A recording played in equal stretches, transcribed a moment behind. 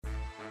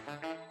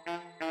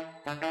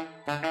Good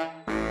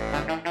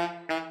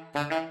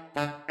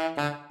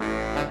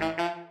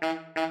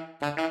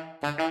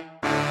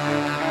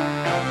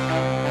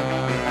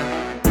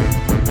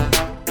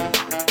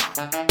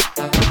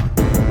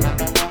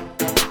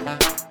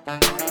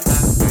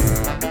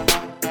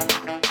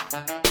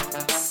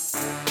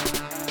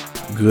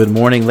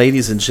morning,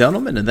 ladies and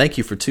gentlemen, and thank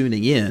you for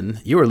tuning in.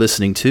 You are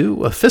listening to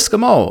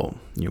Fiscamol,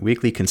 your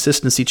weekly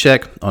consistency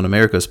check on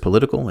America's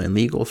political and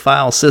legal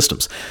file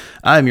systems.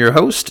 I'm your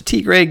host,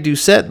 T. Greg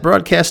Doucette,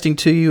 broadcasting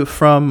to you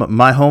from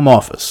my home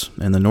office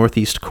in the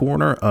northeast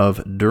corner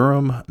of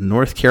Durham,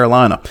 North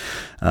Carolina.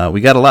 We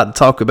got a lot to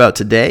talk about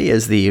today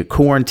as the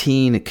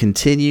quarantine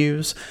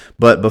continues,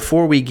 but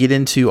before we get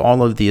into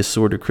all of the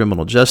assorted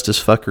criminal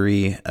justice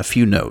fuckery, a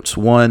few notes.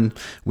 One,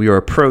 we are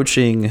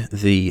approaching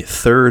the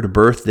third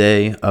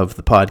birthday of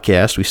the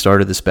podcast. We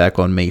started this back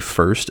on May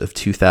 1st of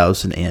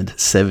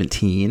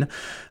 2017.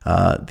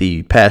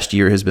 The past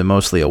year has been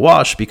mostly a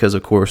wash because,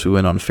 of course, we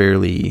went on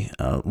fairly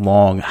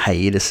long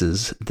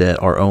hiatuses that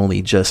are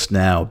only just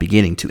now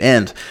beginning to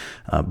end.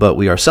 But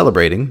we are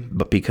celebrating,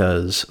 but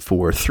because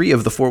for 3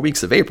 of the 4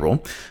 weeks of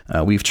April,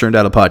 we've churned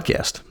out a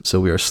podcast.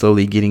 So we are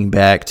slowly getting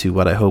back to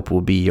what I hope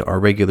will be our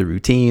regular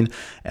routine.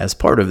 As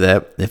part of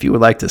that, if you would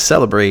like to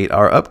celebrate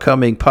our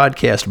upcoming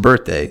podcast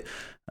birthday,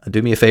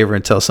 do me a favor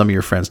and tell some of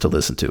your friends to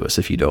listen to us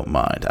if you don't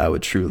mind. I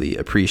would truly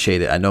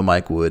appreciate it. I know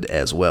Mike would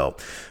as well.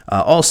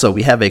 Also,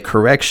 we have a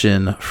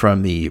correction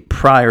from the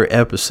prior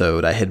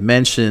episode. I had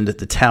mentioned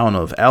the town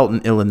of Alton,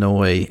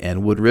 Illinois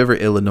and Wood River,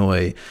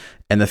 Illinois,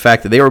 and the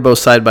fact that they were both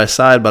side by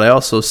side, but I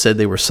also said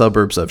they were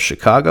suburbs of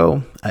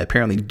Chicago. I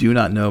apparently do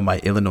not know my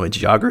Illinois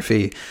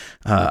geography.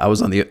 I was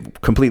on the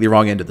completely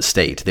wrong end of the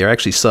state. They're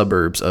actually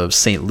suburbs of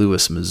St.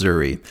 Louis,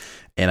 Missouri.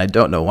 And I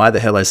don't know why the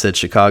hell I said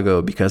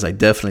Chicago, because I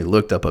definitely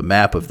looked up a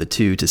map of the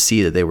two to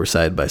see that they were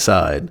side by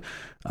side.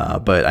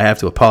 But I have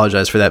to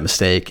apologize for that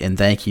mistake, and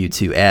thank you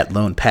to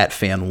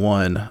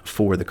 @LonePatFan1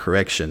 for the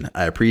correction.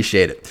 I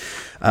appreciate it.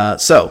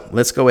 So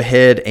let's go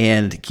ahead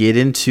and get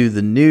into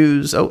the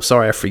news. Oh,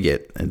 sorry, I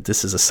forget. And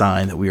this is a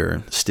sign that we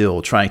are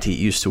still trying to get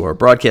used to our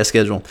broadcast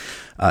schedule.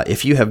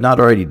 If you have not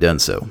already done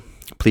so,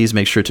 please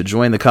make sure to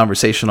join the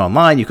conversation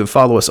online. You can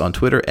follow us on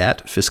Twitter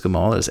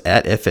 @Fiscamol, that is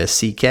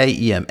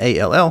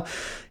 @FSCKEMALL.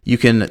 You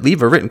can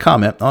leave a written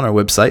comment on our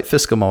website,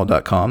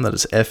 fiscamol.com, that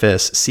is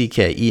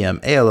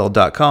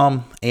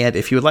FSCKEMALL.com. And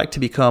if you would like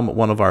to become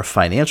one of our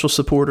financial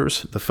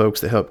supporters, the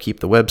folks that help keep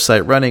the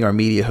website running, our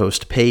media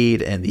host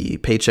paid, and the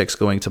paychecks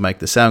going to Mike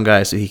the Sound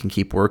Guy so he can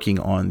keep working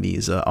on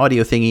these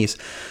audio thingies,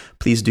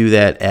 please do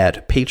that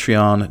at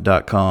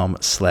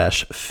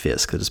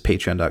patreon.com/fisc. That is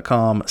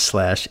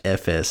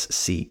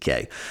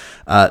patreon.com/FSCK.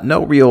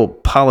 No real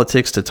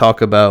politics to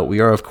talk about. We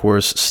are, of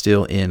course,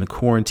 still in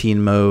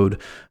quarantine mode.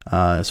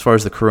 As far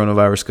as the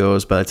coronavirus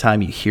goes, by the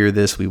time you hear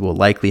this, we will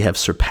likely have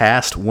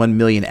surpassed 1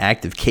 million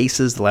active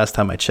cases. The last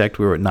time I checked,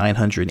 we were at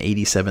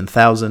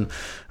 987,000,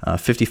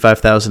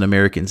 55,000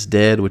 Americans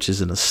dead, which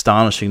is an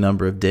astonishing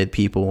number of dead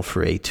people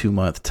for a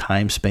 2-month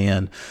time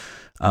span.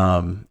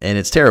 And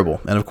it's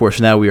terrible. And of course,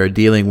 now we are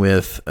dealing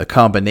with a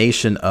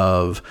combination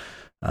of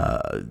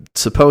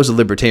supposed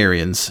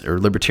libertarians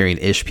or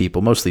libertarian-ish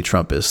people, mostly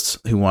Trumpists,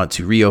 who want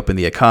to reopen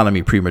the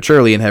economy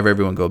prematurely and have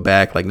everyone go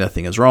back like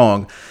nothing is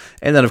wrong.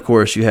 And then, of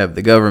course, you have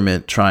the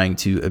government trying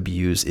to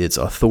abuse its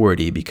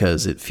authority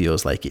because it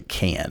feels like it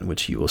can,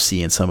 which you will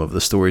see in some of the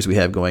stories we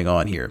have going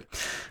on here.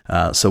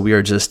 So we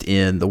are just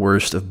in the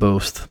worst of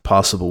both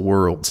possible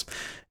worlds.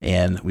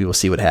 And we will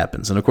see what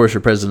happens. And of course, your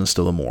president is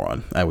still a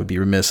moron. I would be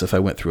remiss if I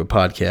went through a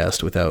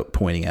podcast without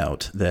pointing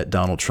out that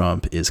Donald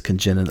Trump is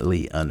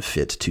congenitally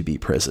unfit to be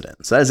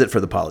president. So that is it for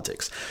the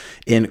politics.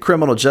 In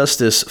criminal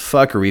justice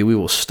fuckery, we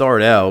will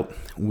start out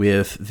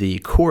with the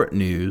court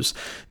news.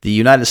 The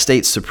United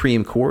States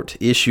Supreme Court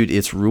issued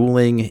its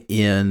ruling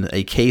in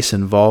a case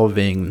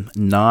involving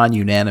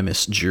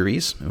non-unanimous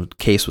juries. The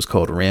case was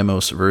called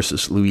Ramos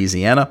versus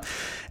Louisiana.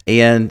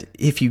 And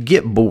if you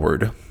get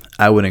bored,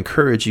 I would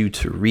encourage you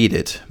to read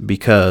it,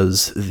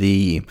 because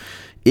the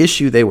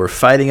issue they were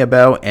fighting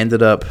about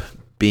ended up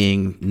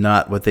being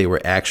not what they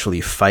were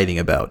actually fighting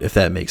about, if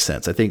that makes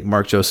sense. I think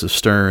Mark Joseph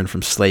Stern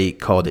from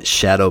Slate called it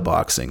shadow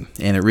boxing,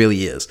 and it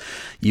really is.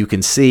 You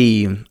can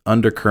see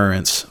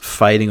undercurrents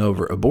fighting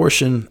over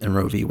abortion and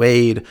Roe v.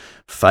 Wade,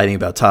 fighting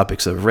about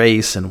topics of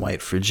race and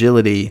white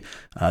fragility,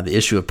 the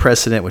issue of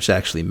precedent, which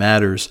actually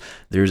matters.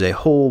 There's a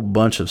whole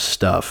bunch of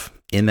stuff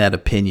in that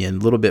opinion, a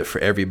little bit for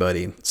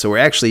everybody. So we're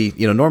actually,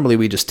 normally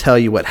we just tell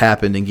you what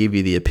happened and give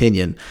you the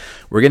opinion.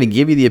 We're going to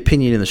give you the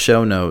opinion in the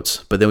show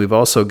notes, but then we've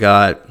also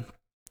got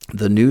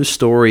the news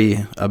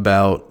story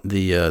about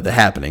the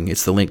happening.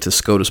 It's the link to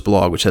SCOTUS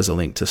blog, which has a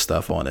link to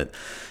stuff on it.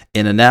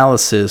 An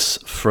analysis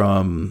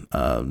from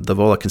the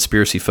Volokh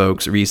Conspiracy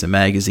folks, Reason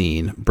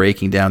Magazine,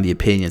 breaking down the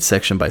opinion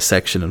section by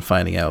section and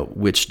finding out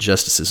which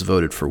justices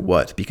voted for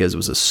what, because it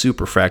was a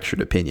super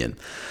fractured opinion.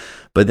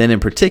 But then in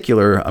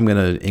particular, I'm going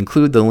to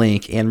include the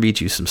link and read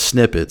you some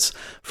snippets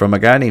from a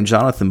guy named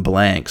Jonathan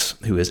Blanks,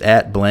 who is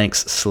at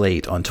Blanks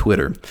Slate on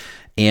Twitter.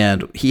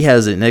 And he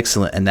has an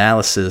excellent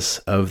analysis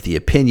of the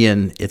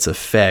opinion, its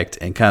effect,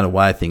 and kind of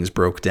why things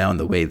broke down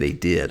the way they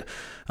did.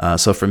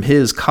 So from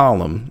his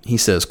column, he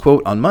says,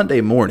 quote, "On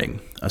Monday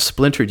morning, a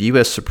splintered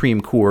U.S. Supreme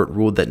Court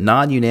ruled that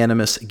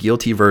non-unanimous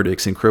guilty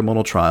verdicts in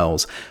criminal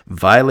trials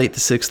violate the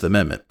Sixth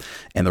Amendment,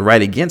 and the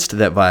right against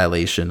that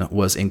violation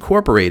was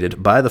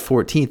incorporated by the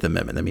 14th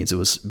Amendment." That means it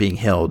was being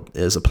held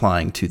as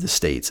applying to the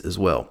states as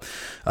well.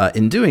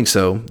 In doing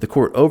so, the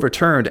court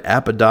overturned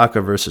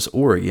Apodaca versus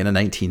Oregon, a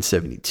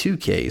 1972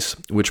 case,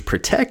 which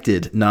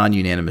protected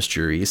non-unanimous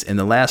juries in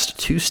the last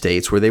two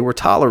states where they were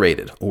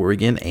tolerated,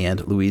 Oregon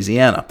and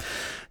Louisiana.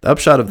 The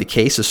upshot of the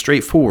case is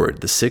straightforward.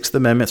 The Sixth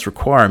Amendment's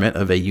requirement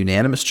of a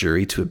unanimous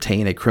jury to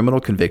obtain a criminal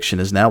conviction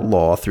is now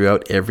law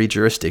throughout every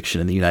jurisdiction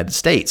in the United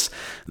States.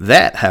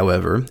 That,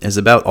 however, is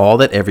about all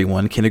that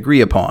everyone can agree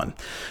upon.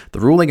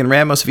 The ruling in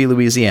Ramos v.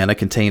 Louisiana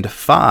contained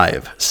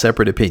 5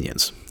 separate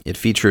opinions. It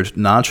featured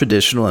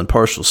non-traditional and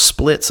partial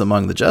splits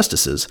among the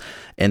justices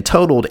and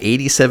totaled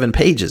 87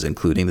 pages,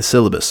 including the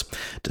syllabus.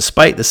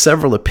 Despite the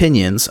several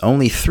opinions,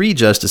 only 3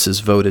 justices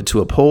voted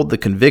to uphold the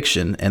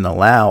conviction and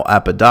allow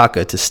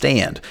Apodaca to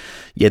stand.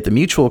 Yet the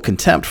mutual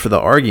contempt for the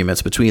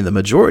arguments between the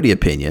majority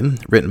opinion,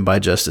 written by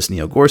Justice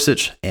Neil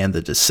Gorsuch, and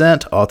the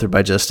dissent, authored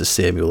by Justice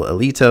Samuel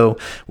Alito,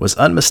 was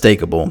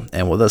unmistakable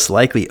and will thus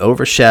likely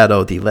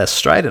overshadow the less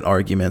strident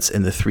arguments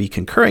in the 3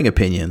 concurring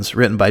opinions,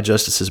 written by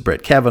Justices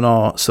Brett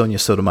Kavanaugh, Sonia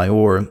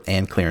Sotomayor,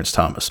 and Clarence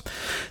Thomas.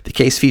 The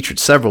case featured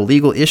several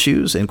legal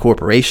issues: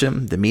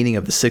 incorporation, the meaning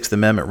of the Sixth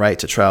Amendment right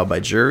to trial by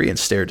jury, and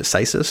stare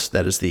decisis,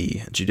 that is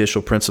the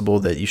judicial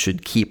principle that you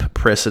should keep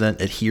precedent,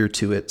 adhere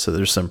to it, so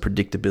there's some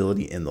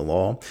predictability in the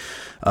law.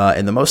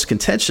 And the most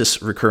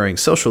contentious recurring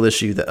social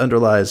issue that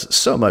underlies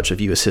so much of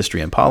U.S. history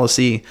and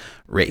policy,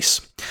 race.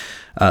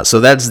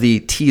 So that's the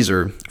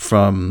teaser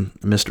from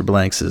Mr.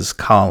 Blanks'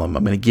 column.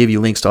 I'm going to give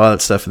you links to all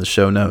that stuff in the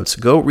show notes.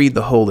 Go read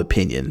the whole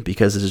opinion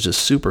because it is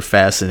just super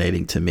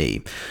fascinating to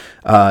me.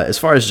 As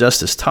far as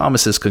Justice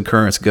Thomas's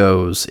concurrence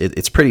goes,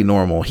 it's pretty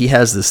normal. He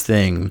has this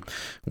thing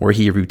where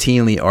he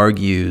routinely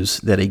argues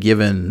that a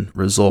given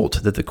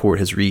result that the court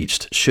has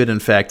reached should in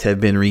fact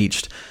have been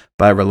reached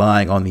by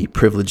relying on the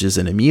Privileges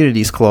and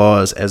Immunities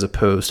Clause as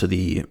opposed to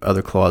the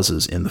other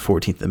clauses in the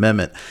 14th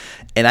Amendment.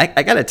 And I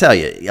got to tell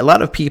you, a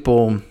lot of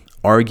people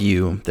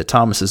argue that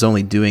Thomas is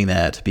only doing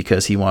that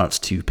because he wants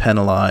to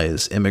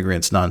penalize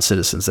immigrants,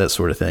 non-citizens, that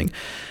sort of thing.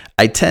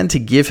 I tend to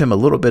give him a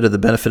little bit of the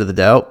benefit of the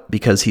doubt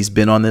because he's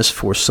been on this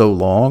for so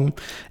long,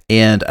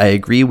 and I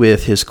agree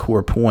with his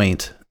core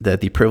point that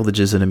the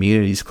Privileges and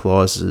Immunities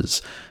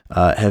Clauses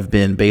have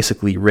been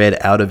basically read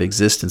out of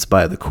existence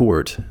by the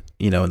court.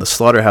 You know, in the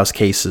slaughterhouse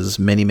cases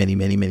many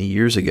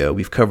years ago,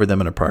 we've covered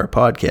them in a prior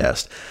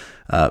podcast.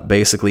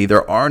 Basically,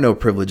 there are no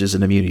privileges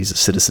and immunities of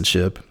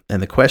citizenship.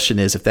 And the question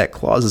is, if that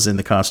clause is in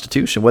the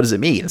Constitution, what does it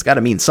mean? It's got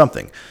to mean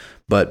something.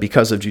 But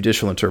because of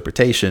judicial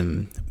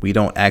interpretation, we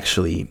don't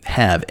actually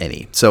have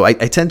any. So I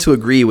tend to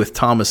agree with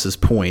Thomas's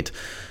point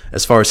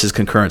as far as his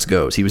concurrence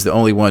goes. He was the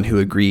only one who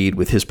agreed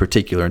with his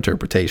particular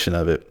interpretation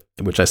of it,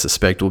 which I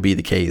suspect will be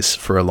the case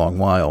for a long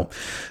while.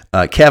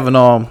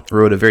 Kavanaugh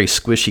wrote a very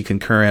squishy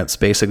concurrence,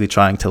 basically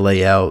trying to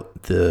lay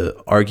out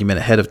the argument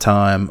ahead of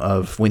time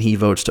of when he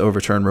votes to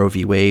overturn Roe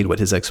v. Wade, what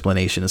his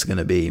explanation is going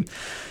to be.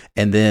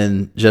 And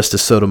then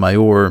Justice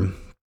Sotomayor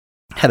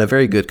had a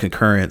very good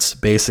concurrence,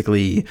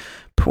 basically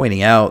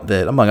pointing out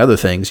that, among other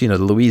things, the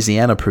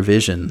Louisiana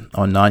provision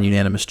on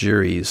non-unanimous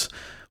juries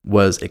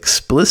was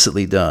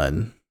explicitly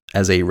done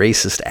as a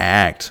racist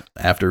act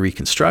after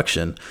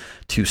Reconstruction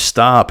to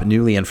stop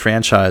newly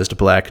enfranchised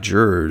black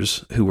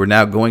jurors who were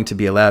now going to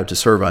be allowed to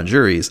serve on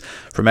juries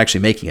from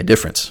actually making a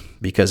difference.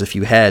 Because if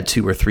you had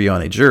 2 or 3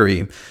 on a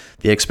jury,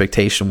 the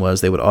expectation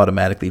was they would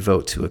automatically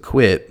vote to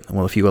acquit.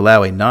 Well, if you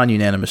allow a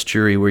non-unanimous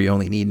jury where you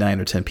only need 9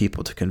 or 10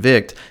 people to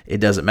convict, it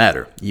doesn't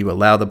matter. You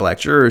allow the black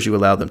jurors, you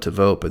allow them to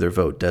vote, but their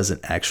vote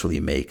doesn't actually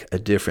make a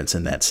difference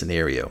in that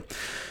scenario.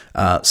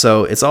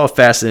 So it's all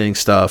fascinating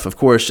stuff. Of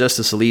course,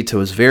 Justice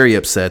Alito is very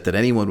upset that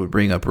anyone would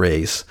bring up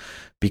race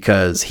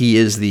because he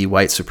is the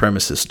white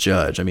supremacist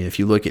judge. I mean, if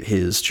you look at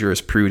his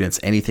jurisprudence,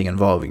 anything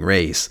involving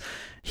race,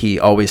 he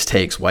always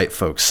takes white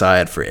folks'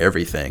 side for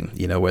everything,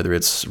 whether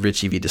it's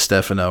Richie v.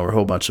 DiStefano or a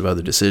whole bunch of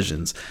other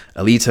decisions.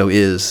 Alito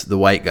is the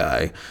white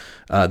guy.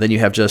 Then you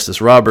have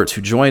Justice Roberts,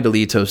 who joined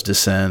Alito's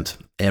dissent,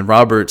 and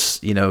Roberts,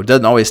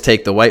 doesn't always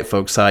take the white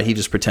folks' side. He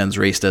just pretends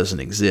race doesn't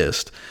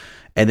exist.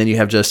 And then you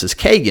have Justice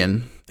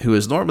Kagan, who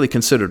is normally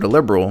considered a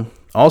liberal,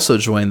 also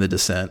joined the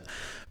dissent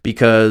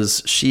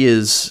because she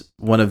is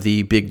one of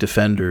the big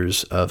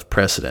defenders of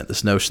precedent.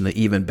 This notion that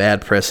even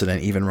bad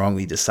precedent, even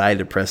wrongly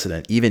decided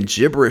precedent, even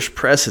gibberish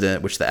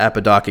precedent, which the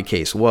Apodaca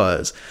case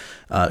was,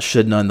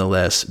 should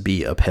nonetheless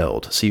be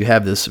upheld. So you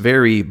have this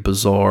very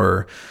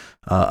bizarre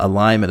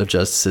alignment of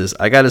justices.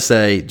 I got to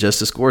say,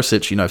 Justice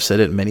Gorsuch, I've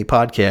said it in many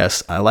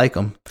podcasts, I like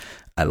him.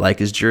 I like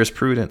his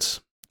jurisprudence.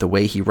 The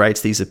way he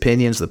writes these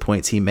opinions, the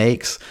points he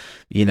makes,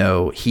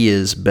 he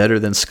is better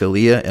than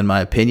Scalia, in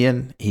my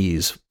opinion.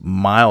 He's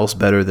miles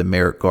better than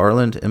Merrick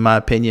Garland, in my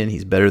opinion.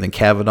 He's better than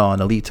Kavanaugh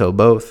and Alito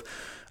both.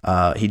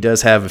 He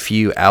does have a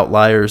few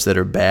outliers that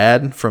are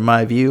bad from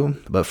my view,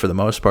 but for the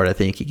most part, I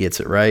think he gets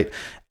it right.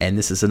 And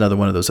this is another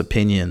one of those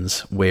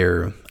opinions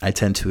where I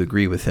tend to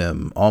agree with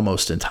him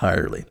almost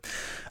entirely.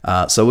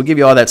 So we'll give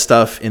you all that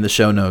stuff in the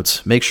show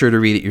notes. Make sure to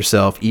read it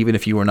yourself, even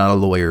if you are not a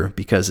lawyer,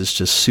 because it's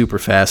just super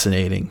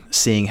fascinating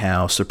seeing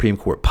how Supreme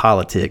Court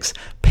politics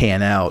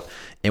pan out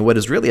in what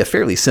is really a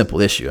fairly simple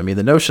issue. I mean,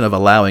 the notion of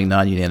allowing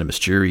non-unanimous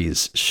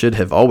juries should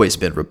have always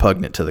been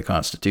repugnant to the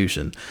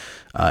Constitution.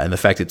 And the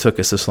fact it took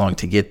us this long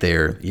to get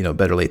there,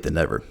 better late than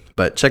never.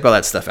 But check all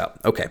that stuff out.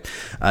 Okay.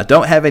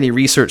 Don't have any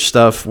research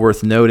stuff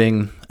worth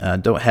noting.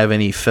 Don't have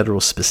any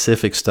federal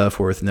specific stuff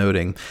worth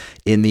noting.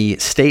 In the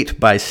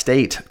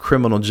state-by-state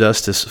criminal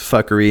justice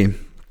fuckery,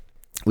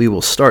 we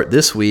will start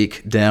this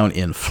week down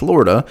in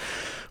Florida,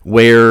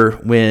 where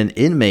when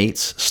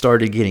inmates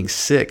started getting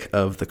sick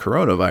of the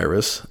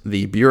coronavirus,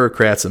 the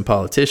bureaucrats and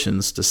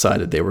politicians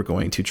decided they were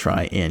going to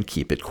try and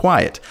keep it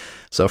quiet.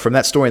 So from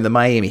that story in the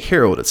Miami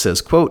Herald, it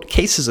says, quote,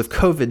 cases of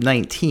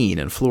COVID-19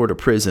 in Florida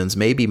prisons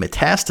may be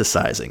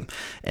metastasizing,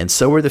 and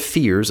so are the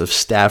fears of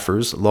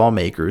staffers,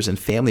 lawmakers, and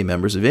family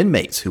members of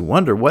inmates who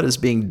wonder what is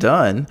being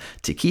done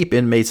to keep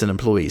inmates and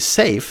employees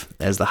safe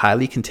as the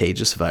highly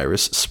contagious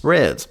virus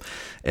spreads.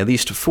 At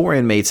least 4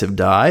 inmates have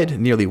died.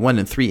 Nearly 1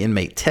 in 3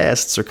 inmate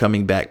tests are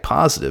coming back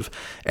positive,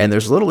 and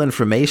there's little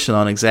information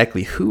on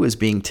exactly who is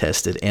being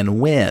tested and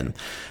when.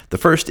 The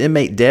first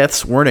inmate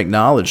deaths weren't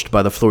acknowledged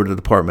by the Florida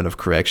Department of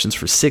Corrections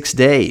for 6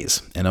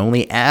 days, and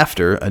only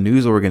after a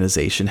news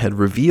organization had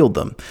revealed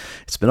them.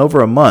 It's been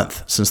over a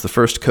month since the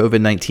first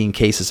COVID-19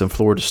 cases in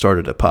Florida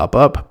started to pop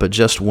up, but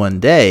just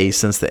 1 day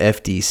since the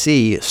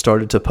FDC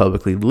started to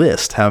publicly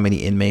list how many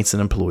inmates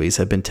and employees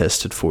have been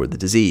tested for the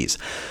disease.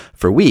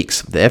 For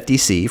weeks, the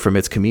FDC, from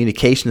its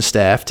communications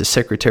staff to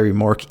Secretary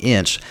Mark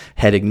Inch,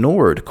 had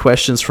ignored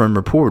questions from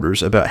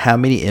reporters about how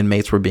many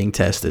inmates were being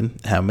tested,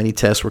 how many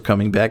tests were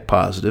coming back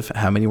positive,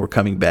 how many were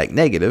coming back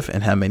negative,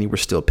 and how many were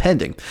still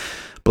pending.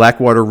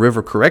 Blackwater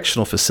River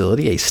Correctional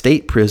Facility, a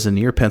state prison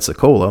near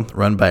Pensacola,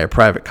 run by a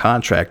private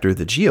contractor,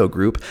 the Geo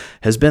Group,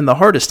 has been the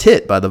hardest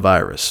hit by the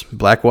virus.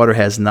 Blackwater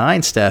has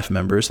 9 staff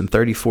members and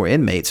 34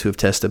 inmates who have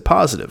tested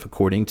positive,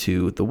 according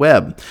to the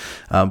web.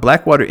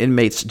 Blackwater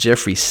inmates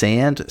Jeffrey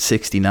Sand,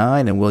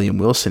 69, and William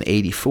Wilson,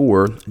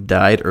 84,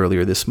 died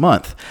earlier this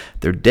month.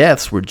 Their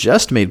deaths were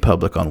just made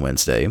public on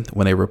Wednesday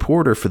when a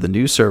reporter for the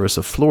News Service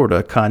of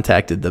Florida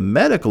contacted the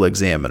medical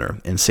examiner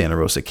in Santa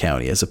Rosa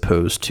County as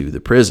opposed to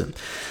the prison.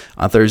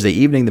 On Thursday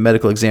evening, the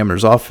medical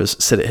examiner's office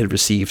said it had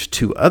received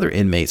 2 other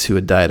inmates who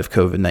had died of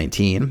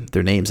COVID-19.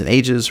 Their names and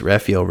ages,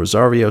 Rafael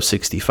Rosario,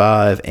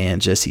 65,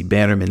 and Jesse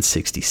Bannerman,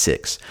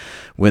 66.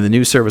 When the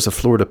News Service of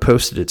Florida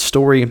posted its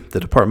story, the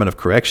Department of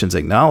Corrections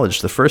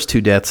acknowledged the first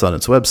 2 deaths on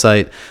its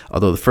website,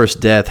 although the first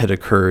death had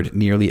occurred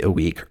nearly a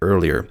week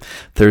earlier.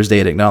 Thursday,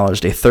 it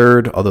acknowledged a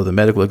third, although the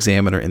medical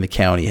examiner in the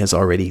county has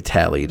already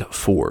tallied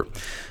 4.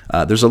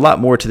 There's a lot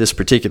more to this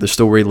particular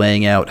story,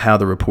 laying out how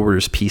the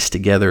reporters pieced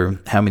together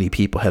how many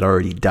people had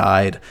already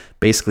died,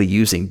 basically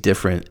using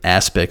different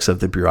aspects of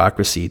the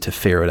bureaucracy to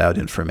ferret out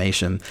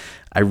information.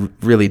 I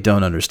really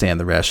don't understand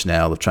the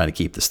rationale of trying to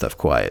keep this stuff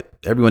quiet.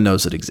 Everyone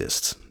knows it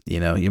exists. You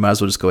might as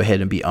well just go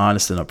ahead and be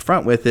honest and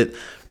upfront with it,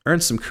 earn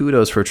some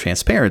kudos for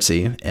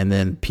transparency, and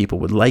then people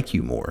would like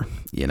you more,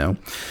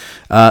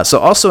 So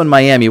also in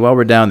Miami, while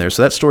we're down there,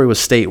 so that story was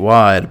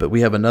statewide, but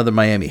we have another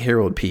Miami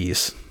Herald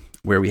piece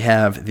where we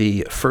have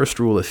the first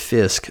rule of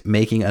Fisk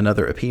making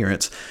another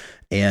appearance.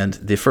 And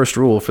the first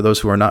rule, for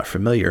those who are not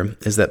familiar,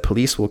 is that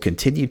police will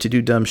continue to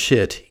do dumb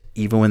shit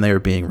even when they are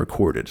being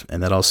recorded.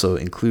 And that also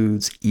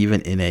includes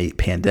even in a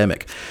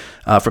pandemic.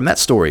 From that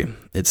story,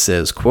 it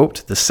says,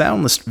 quote, the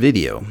soundless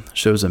video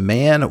shows a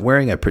man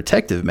wearing a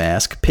protective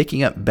mask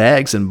picking up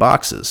bags and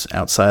boxes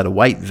outside a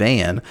white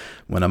van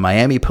when a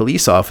Miami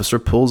police officer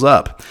pulls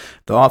up.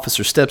 The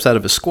officer steps out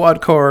of his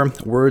squad car,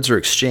 words are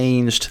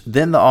exchanged,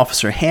 then the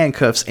officer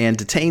handcuffs and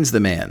detains the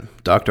man,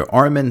 Dr.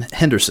 Armin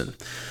Henderson,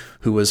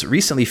 who was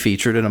recently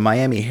featured in a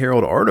Miami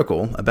Herald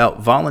article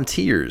about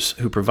volunteers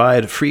who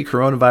provide free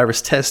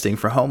coronavirus testing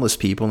for homeless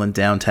people in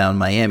downtown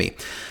Miami.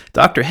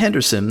 Dr.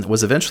 Henderson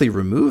was eventually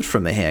removed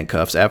from the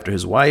handcuffs after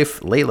his wife,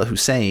 Layla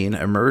Hussein,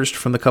 emerged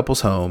from the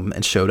couple's home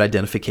and showed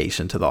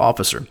identification to the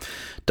officer.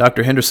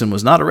 Dr. Henderson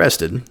was not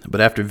arrested, but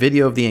after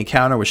video of the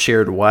encounter was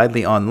shared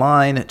widely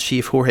online,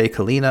 Chief Jorge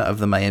Colina of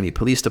the Miami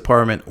Police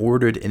Department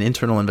ordered an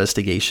internal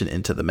investigation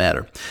into the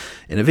matter.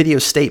 In a video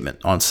statement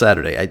on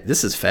Saturday,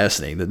 this is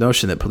fascinating, the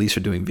notion that police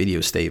are doing video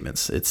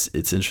statements,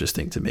 it's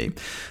interesting to me.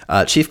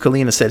 Chief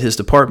Colina said his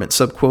department,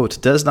 subquote,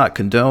 does not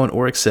condone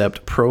or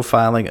accept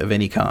profiling of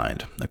any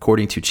kind.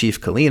 According to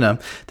Chief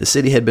Colina, the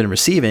city had been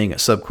receiving,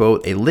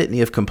 subquote, a litany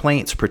of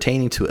complaints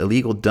pertaining to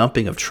illegal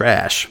dumping of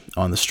trash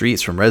on the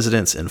streets from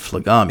residents in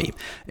Flagami,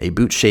 a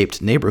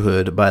boot-shaped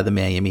neighborhood by the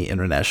Miami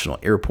International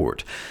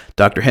Airport.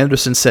 Dr.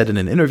 Henderson said in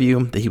an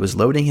interview that he was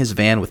loading his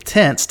van with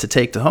tents to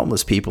take to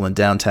homeless people in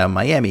downtown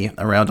Miami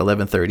around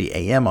 11:30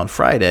 a.m. on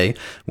Friday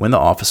when the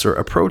officer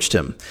approached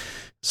him.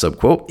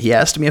 Subquote, he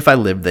asked me if I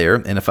lived there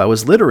and if I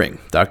was littering,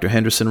 Dr.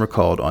 Henderson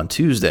recalled on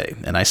Tuesday.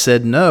 And I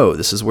said, no,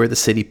 this is where the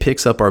city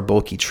picks up our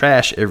bulky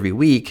trash every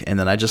week, and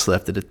then I just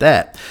left it at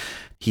that.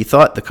 He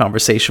thought the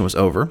conversation was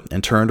over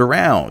and turned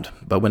around.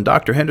 But when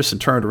Dr. Henderson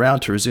turned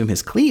around to resume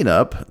his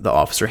cleanup, the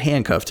officer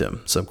handcuffed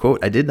him. Subquote,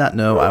 I did not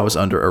know I was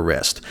under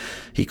arrest.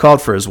 He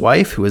called for his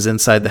wife, who was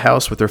inside the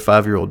house with her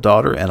 5-year-old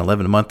daughter and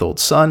 11-month-old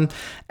son.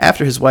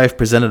 After his wife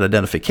presented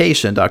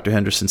identification, Dr.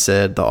 Henderson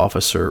said the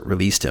officer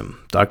released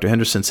him. Dr.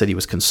 Henderson said he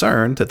was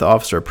concerned that the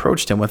officer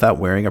approached him without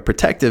wearing a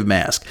protective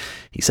mask.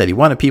 He said he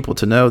wanted people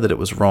to know that it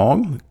was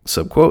wrong,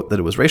 subquote, that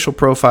it was racial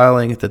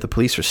profiling, that the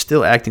police are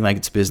still acting like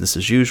it's business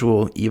as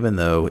usual, even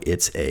though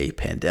it's a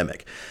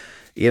pandemic.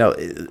 You know,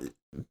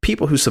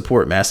 people who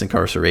support mass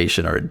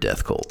incarceration are a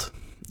death cult.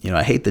 You know,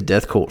 I hate the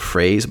death cult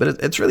phrase,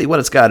 but it's really what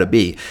it's got to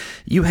be.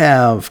 You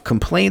have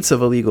complaints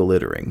of illegal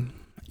littering.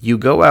 You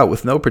go out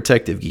with no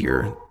protective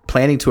gear,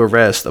 planning to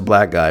arrest a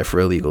black guy for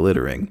illegal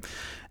littering,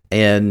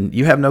 and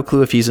you have no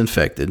clue if he's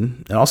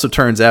infected. It also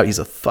turns out he's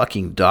a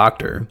fucking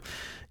doctor.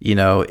 You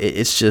know,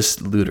 it's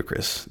just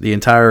ludicrous. The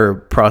entire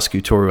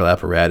prosecutorial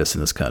apparatus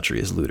in this country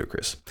is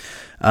ludicrous.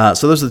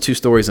 So those are the two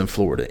stories in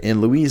Florida. In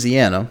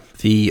Louisiana,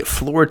 the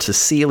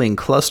floor-to-ceiling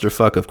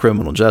clusterfuck of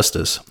criminal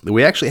justice,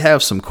 we actually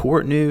have some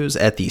court news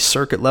at the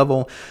circuit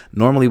level.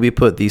 Normally, we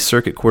put the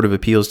Circuit Court of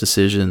Appeals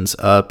decisions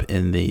up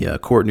in the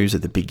court news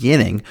at the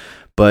beginning,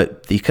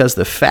 but because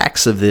the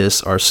facts of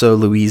this are so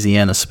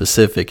Louisiana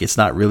specific, it's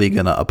not really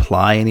going to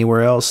apply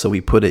anywhere else. So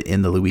we put it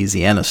in the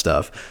Louisiana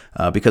stuff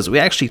because we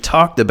actually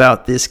talked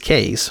about this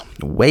case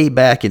way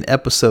back in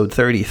episode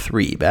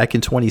 33, back in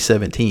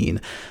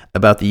 2017,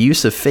 about the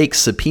use of fake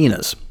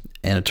subpoenas.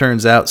 And it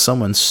turns out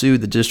someone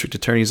sued the district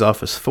attorney's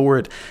office for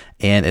it,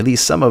 and at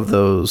least some of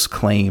those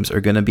claims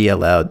are going to be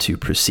allowed to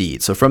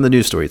proceed. So from the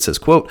news story, it says,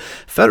 quote,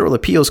 federal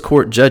appeals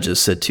court judges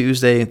said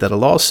Tuesday that a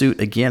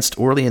lawsuit against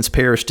Orleans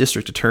Parish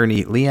District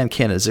Attorney Leon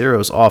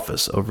Canizaro's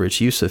office over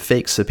its use of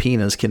fake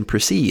subpoenas can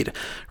proceed,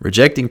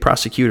 rejecting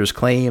prosecutors'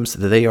 claims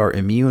that they are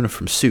immune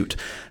from suit.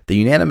 The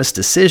unanimous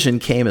decision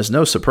came as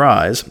no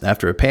surprise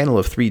after a panel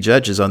of 3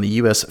 judges on the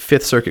U.S.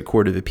 Fifth Circuit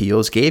Court of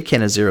Appeals gave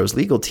Canizaro's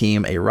legal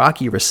team a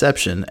rocky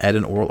reception at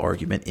an oral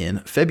argument in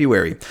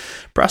February.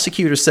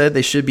 Prosecutors said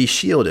they should be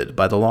shielded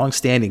by the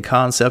long-standing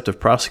concept of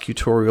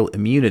prosecutorial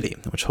immunity,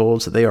 which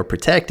holds that they are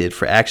protected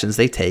for actions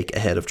they take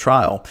ahead of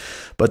trial.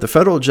 But the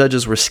federal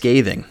judges were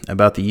scathing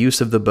about the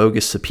use of the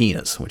bogus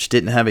subpoenas, which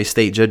didn't have a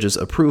state judge's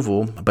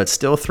approval, but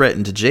still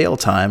threatened jail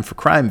time for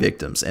crime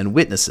victims and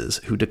witnesses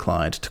who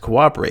declined to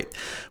cooperate.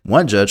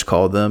 One judge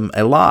called them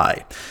a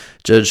lie.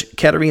 Judge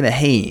Katarina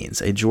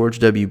Haynes, a George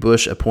W.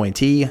 Bush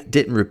appointee,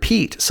 didn't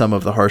repeat some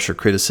of the harsher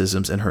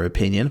criticisms in her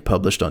opinion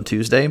published on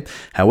Tuesday.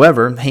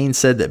 However, Haynes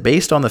said that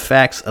based on the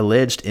facts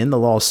alleged in the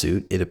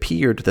lawsuit, it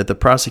appeared that the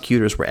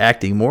prosecutors were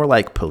acting more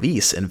like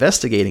police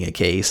investigating a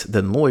case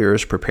than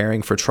lawyers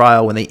preparing for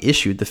trial when they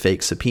issued the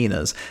fake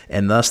subpoenas,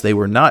 and thus they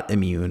were not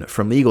immune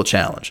from legal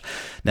challenge.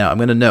 Now, I'm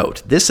going to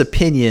note, this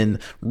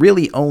opinion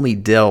really only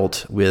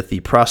dealt with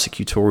the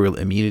prosecutorial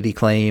immunity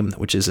claim,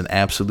 which is an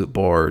absolute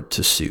bar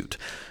to suit.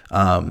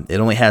 It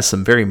only has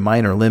some very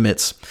minor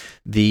limits.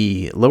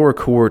 The lower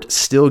court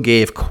still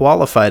gave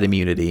qualified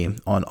immunity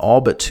on all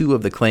but 2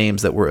 of the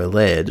claims that were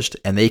alleged,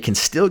 and they can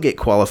still get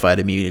qualified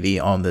immunity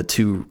on the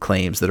 2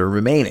 claims that are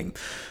remaining.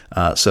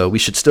 So we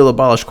should still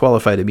abolish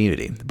qualified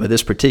immunity. But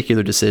this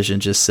particular decision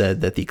just said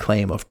that the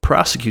claim of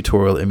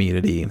prosecutorial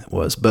immunity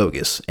was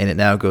bogus, and it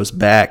now goes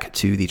back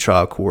to the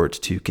trial court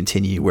to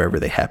continue wherever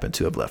they happen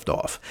to have left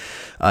off.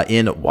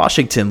 In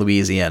Washington,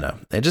 Louisiana,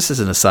 and just as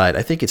an aside,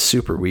 I think it's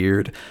super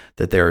weird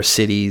that there are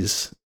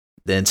cities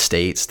and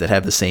states that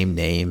have the same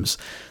names.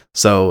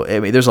 So, I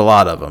mean, there's a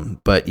lot of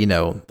them, but, you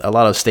know, a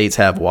lot of states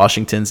have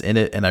Washingtons in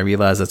it, and I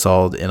realize that's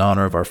all in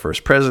honor of our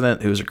first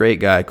president, who's a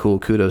great guy, cool,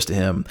 kudos to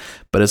him,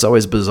 but it's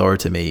always bizarre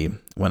to me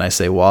when I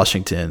say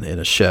Washington in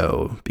a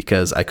show,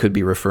 because I could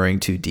be referring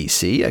to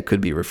D.C., I could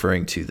be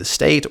referring to the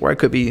state, or I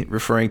could be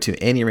referring to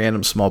any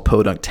random small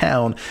podunk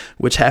town,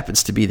 which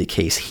happens to be the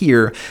case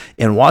here.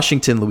 In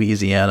Washington,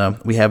 Louisiana,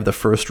 we have the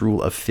first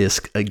rule of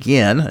Fisk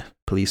again.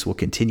 Police will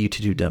continue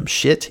to do dumb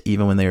shit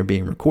even when they are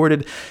being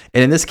recorded.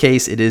 And in this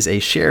case, it is a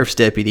sheriff's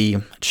deputy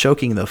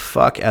choking the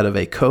fuck out of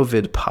a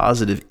COVID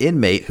positive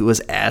inmate who was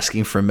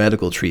asking for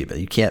medical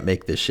treatment. You can't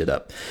make this shit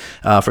up.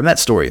 From that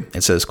story,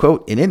 it says,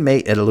 quote, an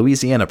inmate at a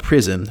Louisiana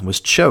prison was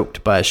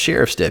choked by a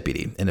sheriff's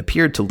deputy and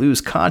appeared to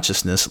lose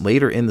consciousness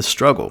later in the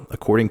struggle,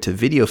 according to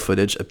video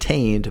footage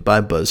obtained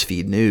by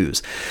BuzzFeed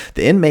News.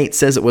 The inmate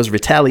says it was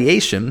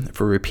retaliation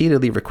for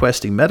repeatedly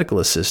requesting medical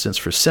assistance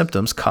for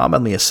symptoms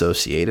commonly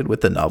associated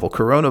with the novel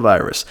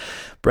coronavirus.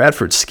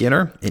 Bradford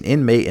Skinner, an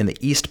inmate in the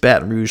East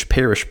Baton Rouge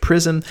Parish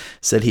Prison,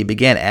 said he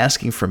began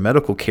asking for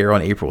medical care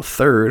on April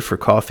 3rd for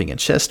coughing and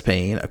chest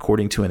pain,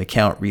 according to an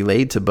account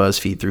relayed to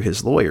BuzzFeed through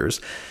his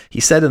lawyers. He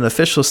said an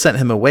official sent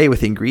him away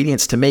with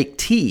ingredients to make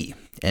tea,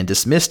 and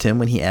dismissed him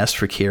when he asked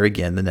for care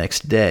again the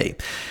next day.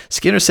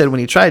 Skinner said when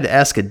he tried to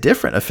ask a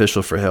different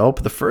official for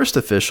help, the first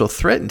official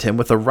threatened him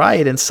with a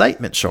riot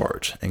incitement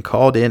charge and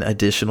called in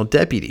additional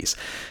deputies.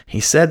 He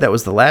said that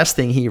was the last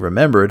thing he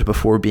remembered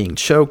before being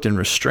choked and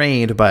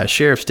restrained by a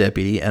sheriff's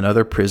deputy and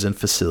other prison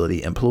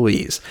facility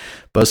employees.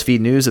 BuzzFeed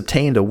News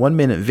obtained a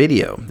 1-minute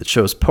video that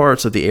shows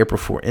parts of the April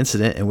 4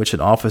 incident in which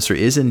an officer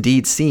is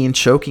indeed seen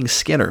choking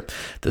Skinner.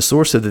 The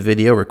source of the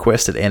video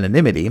requested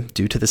anonymity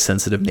due to the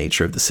sensitive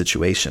nature of the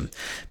situation.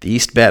 The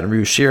East Baton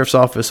Rouge Sheriff's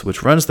Office,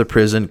 which runs the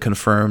prison,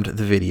 confirmed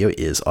the video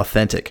is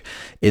authentic.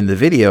 In the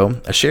video,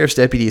 a sheriff's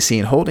deputy is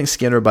seen holding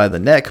Skinner by the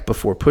neck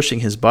before pushing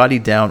his body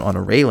down on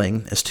a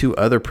railing as 2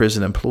 other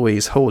prison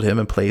employees hold him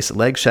and place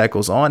leg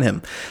shackles on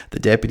him. The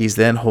deputies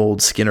then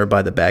hold Skinner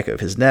by the back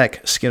of his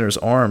neck. Skinner's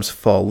arms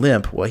fall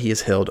limp while he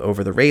is held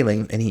over the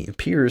railing, and he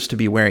appears to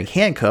be wearing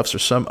handcuffs or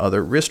some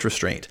other wrist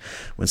restraint.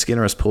 When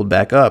Skinner is pulled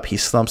back up, he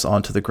slumps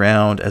onto the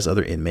ground as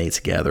other inmates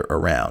gather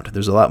around.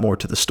 There's a lot more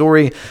to the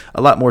story,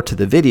 a lot more to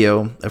the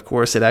video. Of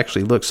course, it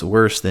actually looks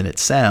worse than it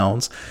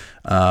sounds,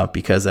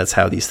 because that's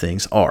how these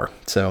things are.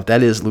 So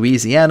that is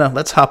Louisiana.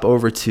 Let's hop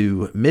over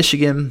to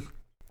Michigan.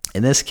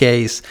 In this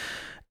case,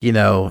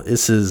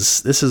 this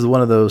is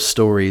one of those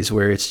stories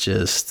where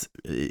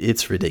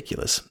it's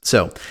ridiculous.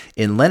 So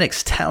in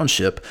Lenox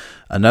Township,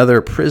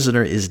 another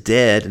prisoner is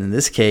dead, and in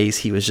this case,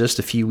 he was just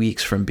a few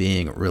weeks from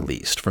being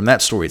released. From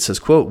that story, it says,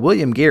 quote,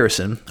 William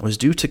Garrison was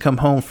due to come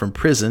home from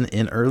prison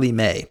in early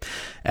May.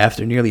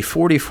 After nearly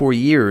 44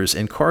 years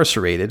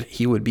incarcerated,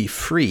 he would be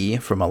free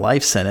from a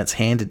life sentence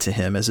handed to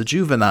him as a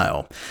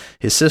juvenile.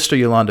 His sister,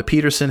 Yolanda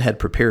Peterson, had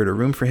prepared a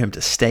room for him to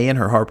stay in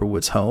her Harper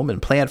Woods home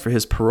and planned for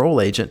his parole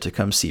agent to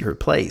come see her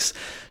place.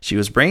 She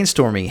was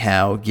brainstorming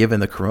how, given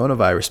the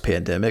coronavirus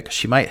pandemic,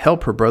 she might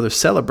help her brother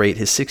celebrate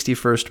his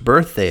 61st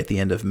birthday at the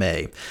end of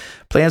May.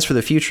 Plans for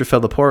the future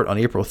fell apart on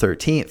April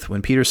 13th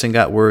when Peterson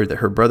got word that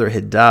her brother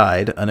had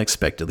died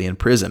unexpectedly in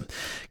prison.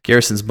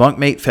 Garrison's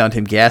bunkmate found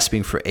him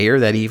gasping for air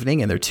that evening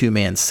in their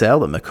 2-man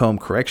cell at Macomb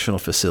Correctional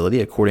Facility,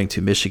 according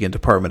to Michigan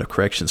Department of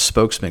Corrections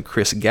spokesman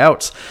Chris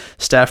Gouts.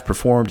 Staff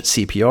performed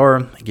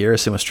CPR.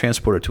 Garrison was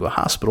transported to a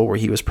hospital where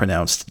he was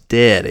pronounced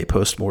dead. A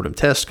post-mortem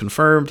test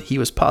confirmed he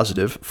was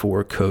positive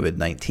for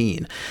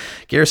COVID-19.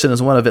 Garrison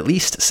is one of at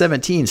least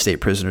 17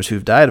 state prisoners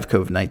who've died of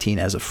COVID-19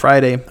 as of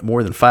Friday.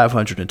 More than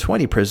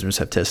 520 prisoners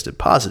have tested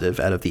positive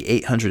out of the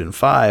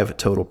 805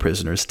 total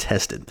prisoners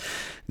tested.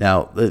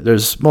 Now,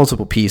 there's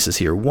multiple pieces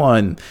here.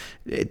 One,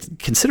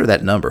 consider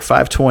that number,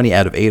 520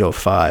 out of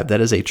 805. That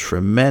is a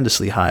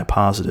tremendously high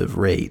positive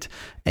rate,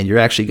 and you're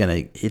actually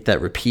going to hit that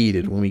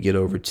repeated when we get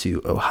over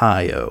to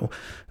Ohio.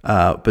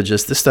 But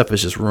just this stuff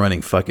is just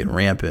running fucking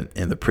rampant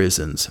in the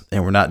prisons,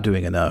 and we're not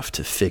doing enough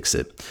to fix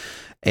it.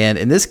 And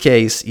in this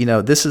case,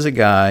 this is a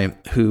guy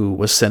who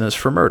was sentenced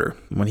for murder.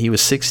 When he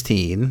was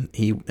 16,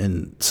 he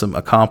and some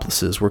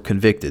accomplices were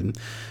convicted,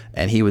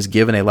 and he was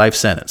given a life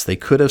sentence. They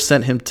could have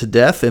sent him to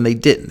death, and they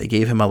didn't. They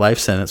gave him a life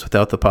sentence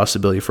without the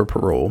possibility for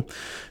parole.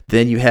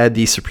 Then you had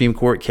the Supreme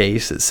Court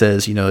case that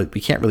says,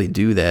 we can't really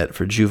do that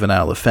for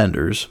juvenile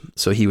offenders.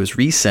 So he was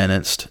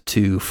resentenced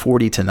to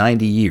 40 to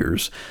 90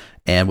 years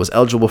and was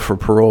eligible for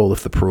parole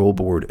if the parole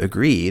board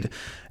agreed.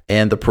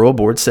 And the parole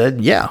board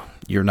said, yeah,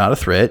 you're not a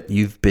threat.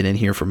 You've been in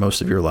here for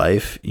most of your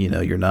life.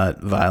 You're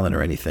not violent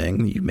or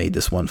anything. You made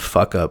this one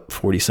fuck up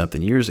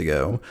 40-something years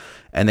ago.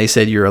 And they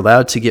said, you're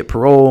allowed to get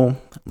parole.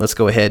 Let's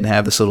go ahead and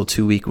have this little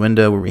 2-week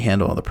window where we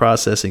handle all the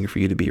processing for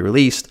you to be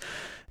released.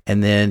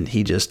 And then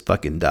he just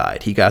fucking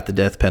died. He got the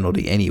death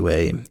penalty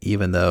anyway,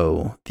 even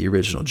though the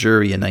original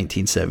jury in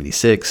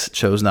 1976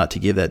 chose not to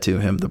give that to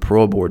him. The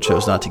parole board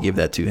chose not to give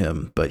that to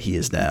him, but he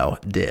is now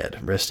dead.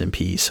 Rest in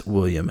peace,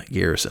 William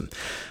Garrison.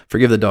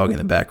 Forgive the dog in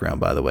the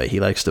background, by the way. He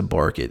likes to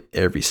bark at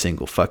every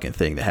single fucking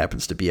thing that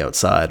happens to be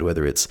outside,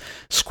 whether it's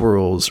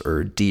squirrels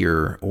or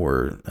deer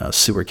or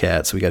sewer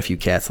cats. We got a few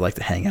cats that like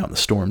to hang out in the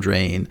storm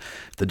drain.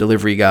 The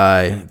delivery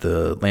guy,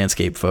 the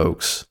landscape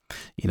folks,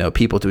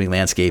 people doing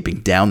landscaping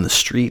down the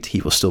street,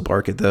 he will still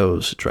bark at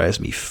those. It drives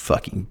me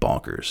fucking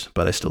bonkers,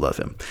 but I still love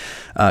him.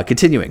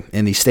 Continuing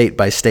in the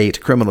state-by-state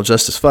criminal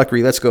justice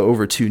fuckery, let's go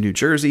over to New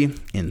Jersey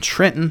in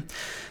Trenton.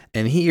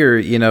 And here,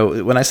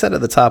 when I said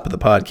at the top of the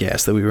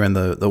podcast that we were in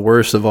the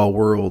worst of all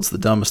worlds, the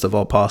dumbest of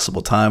all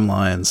possible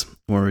timelines,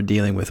 when we're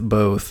dealing with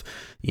both,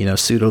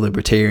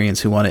 pseudo-libertarians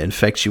who want to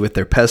infect you with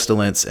their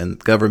pestilence and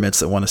governments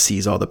that want to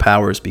seize all the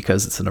powers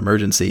because it's an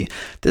emergency,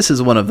 this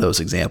is one of those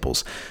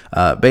examples.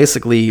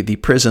 Basically, the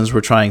prisons were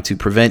trying to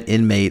prevent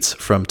inmates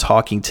from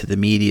talking to the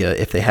media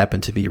if they happen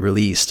to be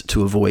released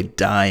to avoid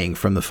dying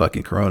from the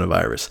fucking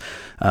coronavirus.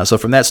 So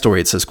from that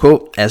story, it says,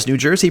 quote, as New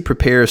Jersey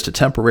prepares to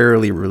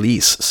temporarily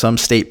release some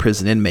state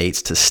prison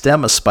inmates to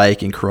stem a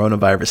spike in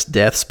coronavirus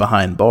deaths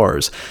behind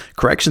bars,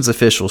 corrections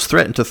officials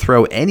threatened to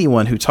throw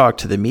anyone who talked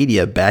to the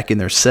media back in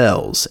their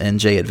cells,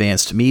 NJ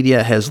Advanced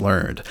Media has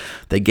learned.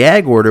 The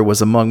gag order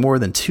was among more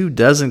than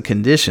 24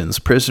 conditions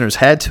prisoners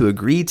had to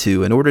agree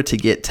to in order to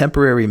get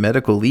temporary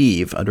medical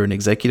leave under an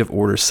executive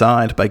order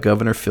signed by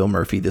Governor Phil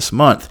Murphy this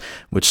month,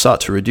 which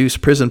sought to reduce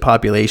prison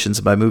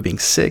populations by moving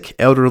sick,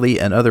 elderly,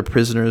 and other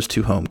prisoners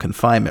to home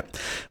confinement.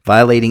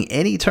 Violating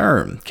any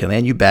term can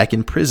land you back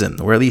in prison,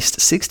 where at least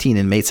 16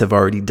 inmates have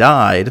already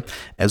died,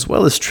 as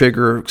well as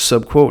trigger,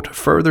 subquote,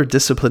 further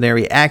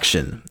disciplinary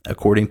action,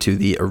 according to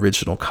the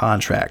original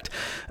contract.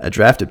 A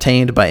draft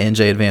obtained by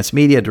NJ Advanced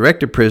Media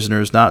directed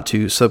prisoners not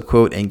to,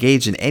 subquote,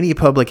 engage in any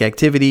public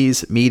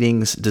activities,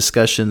 meetings,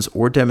 discussions,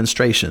 or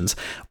demonstrations,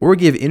 or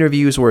give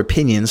interviews or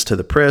opinions to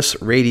the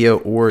press, radio,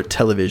 or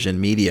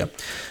television media.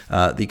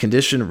 The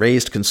condition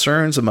raised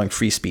concerns among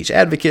free speech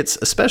advocates,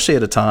 especially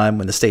at a time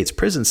when the state's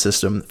prison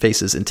system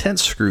faces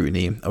intense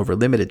scrutiny over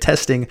limited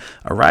testing,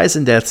 a rise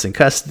in deaths in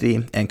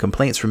custody, and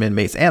complaints from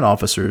inmates and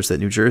officers that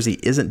New Jersey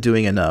isn't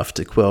doing enough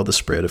to quell the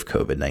spread of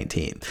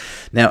COVID-19.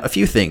 Now, a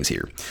few things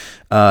here.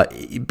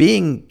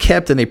 Being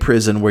kept in a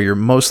prison where you're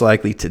most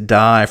likely to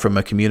die from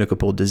a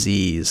communicable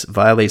disease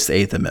violates the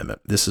Eighth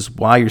Amendment. This is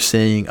why you're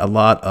seeing a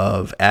lot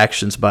of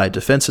actions by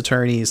defense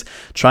attorneys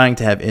trying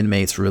to have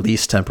inmates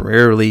released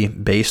temporarily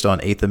based on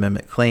Eighth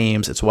Amendment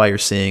claims. It's why you're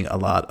seeing a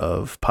lot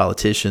of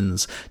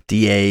politicians,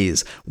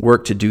 DAs,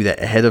 work to do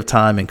that ahead of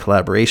time in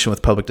collaboration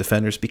with public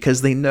defenders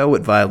because they know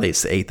it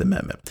violates the Eighth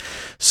Amendment.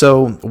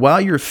 So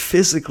while you're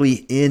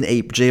physically in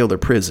a jail or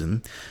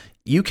prison,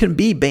 you can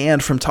be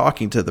banned from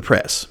talking to the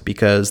press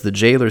because the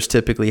jailers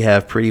typically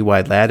have pretty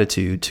wide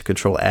latitude to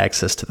control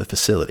access to the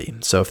facility.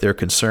 So if they're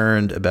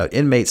concerned about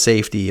inmate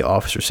safety,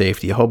 officer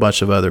safety, a whole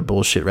bunch of other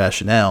bullshit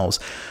rationales,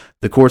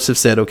 the courts have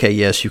said, okay,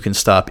 yes, you can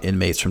stop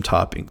inmates from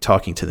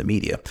talking to the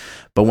media.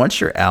 But once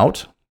you're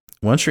out,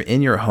 once you're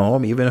in your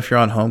home, even if you're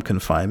on home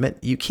confinement,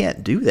 you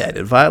can't do that.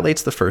 It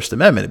violates the First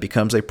Amendment. It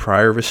becomes a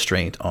prior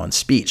restraint on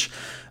speech.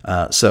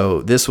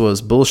 So this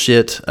was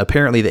bullshit.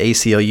 Apparently the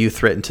ACLU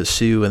threatened to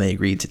sue and they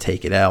agreed to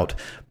take it out.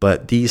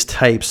 But these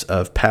types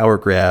of power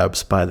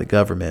grabs by the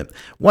government,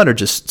 one, are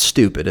just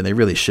stupid and they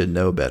really should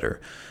know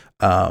better.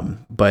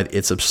 But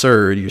it's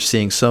absurd. You're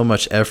seeing so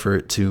much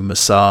effort to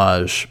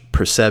massage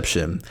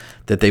perception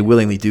that they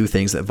willingly do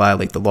things that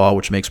violate the law,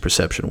 which makes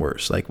perception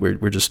worse. Like we're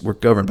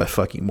governed by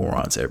fucking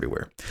morons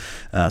everywhere.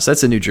 So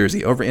that's in New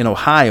Jersey. Over in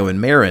Ohio,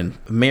 in Marion,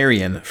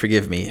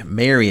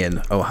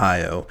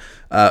 Ohio,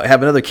 I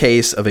have another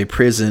case of a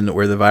prison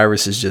where the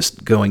virus is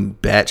just going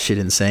batshit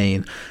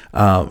insane.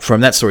 From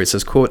that story, it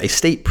says, quote, a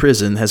state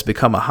prison has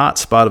become a hot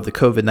spot of the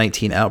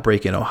COVID-19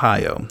 outbreak in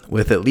Ohio,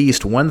 with at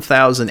least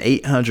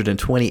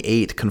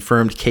 1,828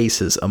 confirmed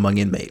cases among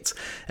inmates,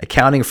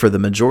 accounting for the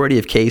majority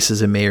of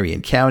cases in Marion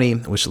County,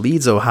 which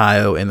leads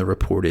Ohio in the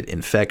reported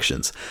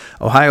infections.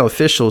 Ohio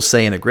officials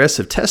say an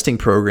aggressive testing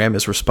program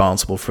is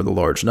responsible for the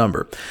large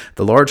number.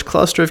 The large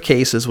cluster of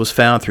cases was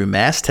found through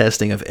mass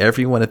testing of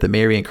everyone at the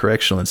Marion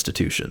Correctional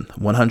Institution.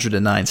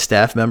 109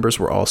 staff members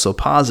were also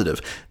positive.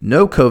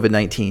 No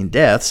COVID-19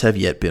 deaths have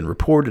yet been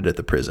reported at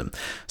the prison.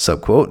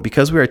 Subquote,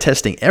 because we are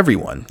testing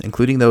everyone,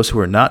 including those who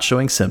are not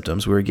showing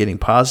symptoms, we are getting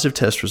positive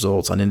test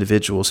results on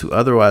individuals who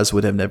otherwise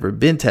would have never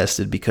been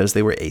tested because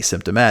they were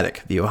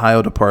asymptomatic, the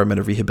Ohio Department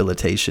of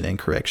Rehabilitation and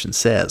Correction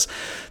says.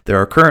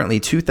 There are currently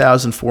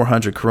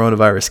 2,400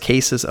 coronavirus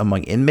cases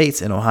among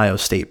inmates in Ohio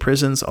state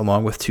prisons,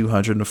 along with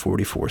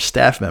 244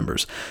 staff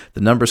members.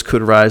 The numbers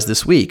could rise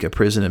this week. A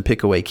prison in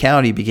Pickaway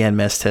County began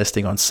mass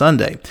testing on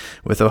Sunday,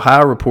 with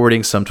Ohio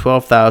reporting some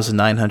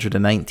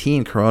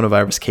 12,919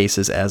 coronavirus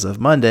cases as of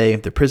Monday.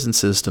 The prison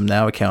system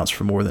now accounts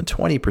for more than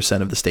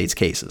 20% of the state's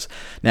cases.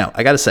 Now,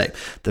 I got to say,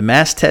 the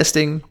mass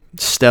testing,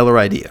 stellar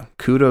idea.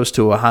 Kudos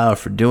to Ohio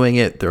for doing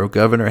it. Their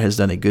governor has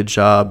done a good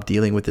job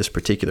dealing with this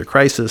particular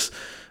crisis.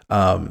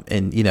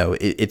 And, you know,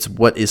 it's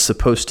what is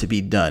supposed to be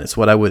done. It's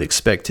what I would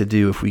expect to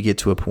do if we get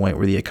to a point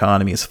where the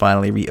economy is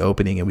finally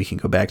reopening and we can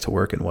go back to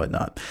work and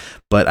whatnot.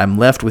 But I'm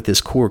left with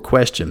this core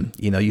question.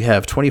 You know, you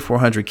have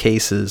 2,400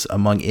 cases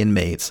among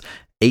inmates.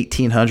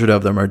 1,800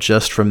 of them are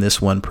just from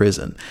this one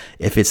prison.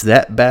 If it's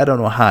that bad in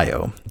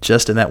Ohio,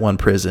 just in that one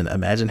prison,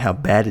 imagine how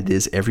bad it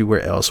is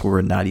everywhere else where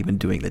we're not even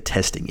doing the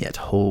testing yet.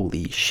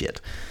 Holy shit.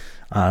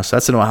 So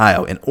that's in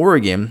Ohio. In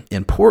Oregon,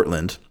 in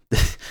Portland,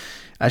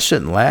 I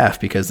shouldn't laugh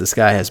because this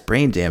guy has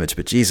brain damage,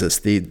 but Jesus,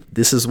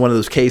 this is one of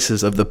those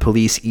cases of the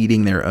police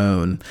eating their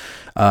own.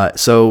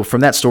 So from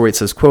that story, it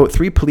says, quote,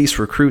 3 police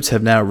recruits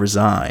have now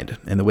resigned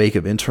in the wake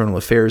of internal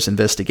affairs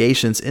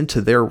investigations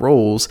into their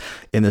roles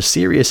in the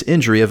serious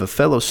injury of a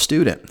fellow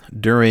student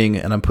during,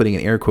 and I'm putting in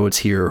air quotes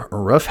here,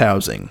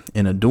 roughhousing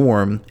in a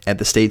dorm at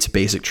the state's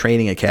basic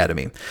training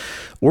academy.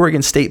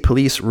 Oregon State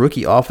Police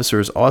rookie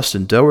officers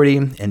Austin Doherty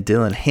and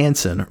Dylan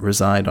Hansen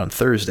resigned on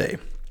Thursday.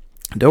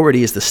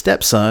 Doherty is the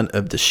stepson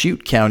of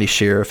Deschutes County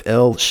Sheriff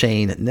L.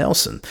 Shane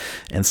Nelson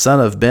and son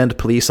of Bend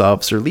police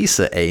officer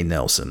Lisa A.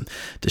 Nelson.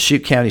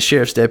 Deschutes County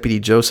Sheriff's Deputy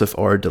Joseph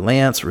R.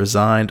 DeLance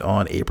resigned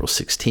on April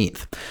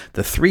 16th.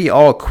 The three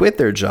all quit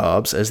their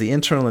jobs as the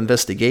internal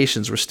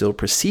investigations were still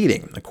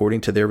proceeding, according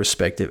to their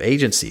respective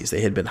agencies.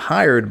 They had been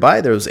hired by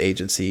those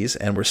agencies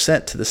and were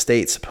sent to the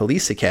state's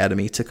police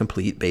academy to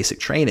complete basic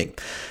training.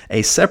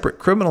 A separate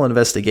criminal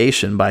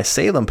investigation by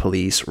Salem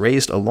police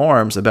raised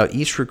alarms about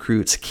each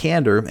recruit's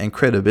candor and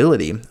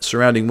credibility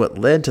surrounding what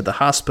led to the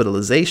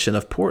hospitalization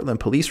of Portland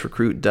police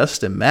recruit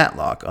Dustin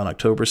Matlock on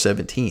October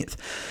 17th.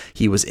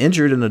 He was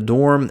injured in a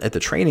dorm at the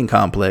training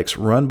complex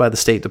run by the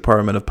State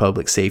Department of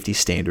Public Safety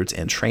Standards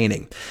and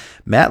Training.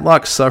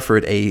 Matlock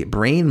suffered a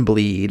brain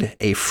bleed,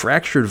 a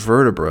fractured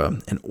vertebra,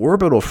 an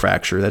orbital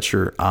fracture, that's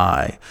your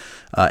eye,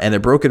 and a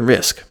broken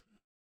wrist.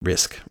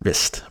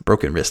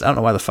 Broken wrist. I don't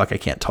know why the fuck I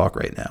can't talk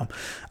right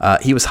now.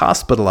 He was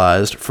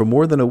hospitalized for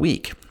more than a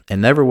week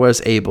and never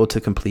was able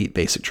to complete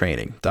basic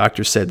training.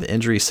 Doctors said the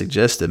injury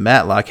suggested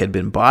Matlock had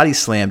been body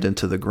slammed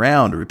into the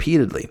ground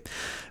repeatedly.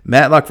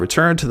 Matlock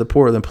returned to the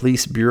Portland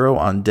Police Bureau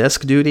on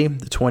desk duty.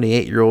 The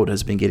 28-year-old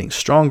has been getting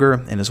stronger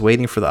and is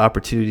waiting for the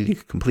opportunity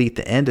to complete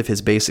the end of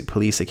his basic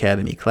police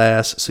academy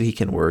class so he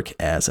can work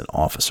as an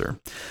officer.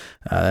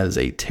 That is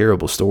a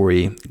terrible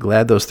story.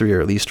 Glad those three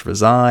are at least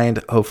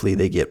resigned. Hopefully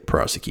they get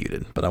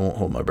prosecuted, but I won't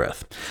hold my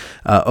breath.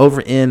 Over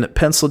in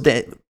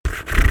Pennsylvania...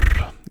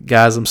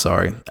 Guys, I'm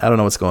sorry. I don't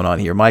know what's going on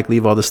here. Mike,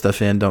 leave all this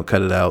stuff in. Don't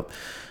cut it out.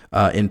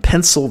 In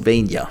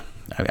Pennsylvania,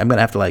 I'm going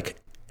to have to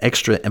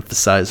extra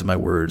emphasize my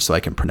words so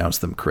I can pronounce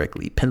them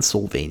correctly.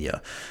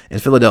 Pennsylvania. In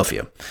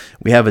Philadelphia,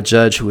 we have a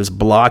judge who is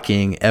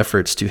blocking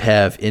efforts to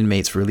have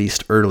inmates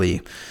released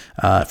early.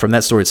 From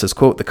that story, it says,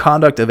 quote, "The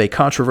conduct of a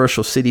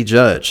controversial city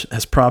judge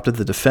has prompted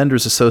the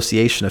Defenders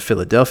Association of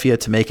Philadelphia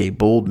to make a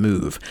bold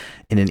move.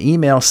 In an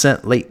email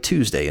sent late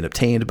Tuesday and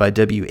obtained by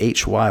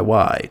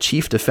WHYY,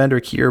 Chief Defender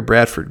Keir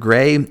Bradford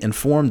Gray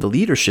informed the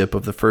leadership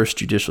of the 1st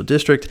Judicial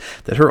District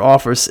that her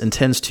office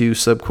intends to,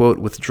 subquote,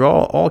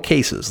 withdraw all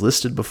cases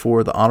listed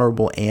before the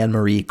Honorable Anne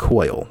Marie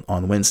Coyle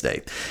on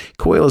Wednesday.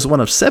 Coyle is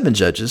one of 7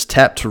 judges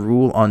tapped to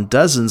rule on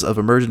dozens of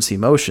emergency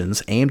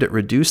motions aimed at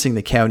reducing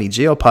the county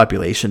jail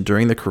population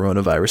during the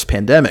coronavirus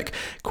pandemic.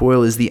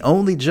 Coyle is the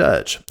only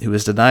judge who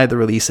has denied the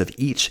release of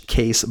each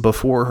case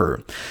before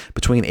her.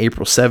 Between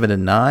April 7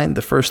 and 9,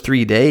 the first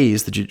 3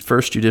 days the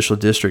 1st Judicial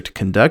District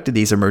conducted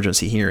these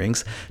emergency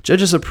hearings,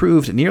 judges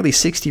approved nearly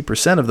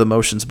 60% of the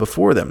motions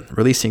before them,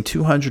 releasing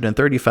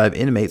 235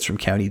 inmates from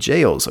county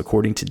jails,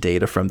 according to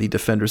data from the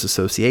Defenders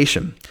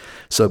Association.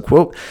 So,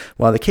 quote,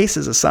 "While the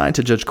cases assigned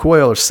to Judge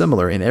Coyle are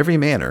similar in every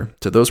manner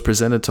to those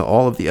presented to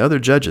all of the other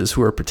judges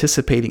who are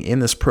participating in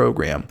this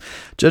program,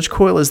 Judge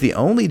Coyle is the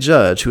only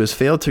judge who has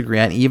failed to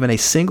grant even a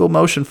single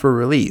motion for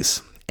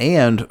release,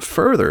 and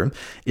further,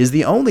 is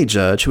the only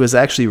judge who has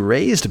actually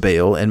raised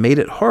bail and made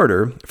it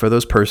harder for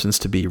those persons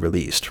to be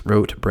released,"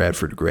 wrote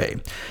Bradford Gray.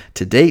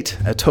 To date,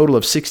 a total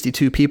of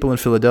 62 people in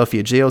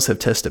Philadelphia jails have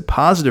tested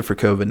positive for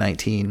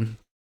COVID-19.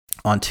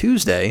 On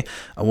Tuesday,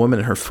 a woman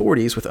in her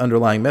 40s with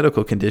underlying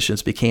medical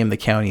conditions became the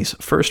county's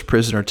first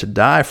prisoner to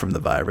die from the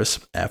virus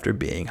after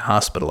being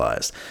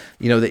hospitalized.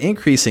 The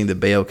increasing the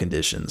bail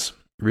conditions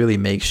really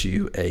makes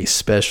you a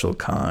special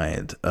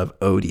kind of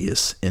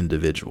odious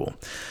individual.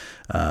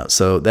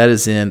 So that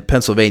is in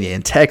Pennsylvania.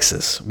 In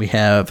Texas, we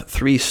have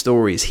 3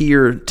 stories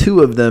here. 2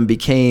 of them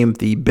became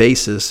the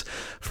basis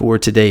for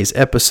today's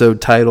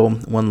episode title,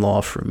 "One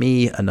Law for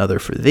Me, Another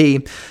for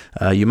Thee."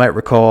 You might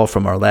recall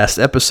from our last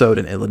episode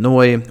in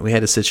Illinois, we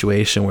had a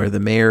situation where the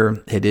mayor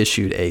had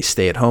issued a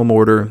stay-at-home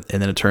order,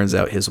 and then it turns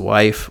out his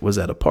wife was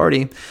at a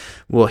party.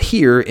 Well,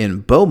 here in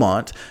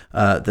Beaumont,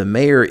 the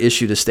mayor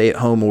issued a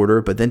stay-at-home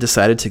order, but then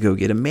decided to go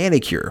get a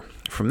manicure.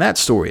 From that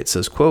story, it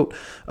says, quote,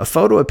 "A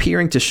photo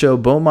appearing to show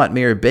Beaumont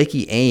Mayor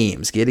Becky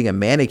Ames getting a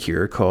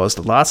manicure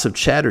caused lots of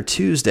chatter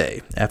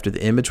Tuesday after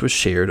the image was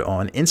shared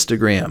on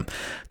Instagram.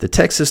 The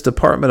Texas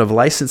Department of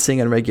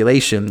Licensing and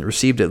Regulation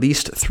received at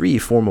least 3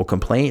 formal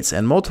complaints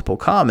and multiple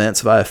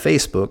comments via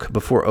Facebook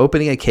before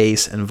opening a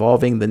case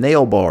involving the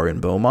nail bar in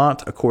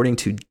Beaumont, according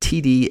to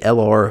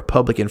TDLR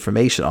Public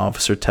Information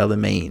Officer Tella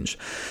Mange.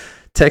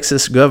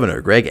 Texas Governor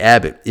Greg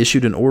Abbott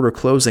issued an order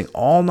closing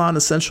all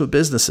non-essential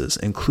businesses,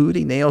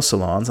 including nail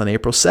salons, on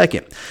April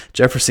 2nd.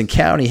 Jefferson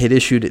County had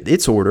issued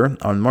its order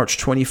on March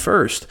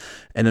 21st.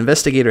 An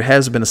investigator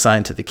has been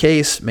assigned to the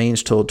case,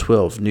 Mange told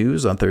 12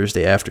 News on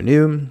Thursday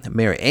afternoon.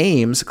 Mayor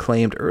Ames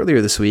claimed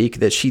earlier this week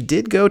that she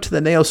did go to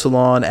the nail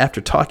salon after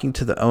talking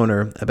to the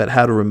owner about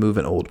how to remove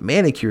an old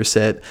manicure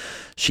set.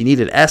 She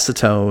needed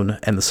acetone,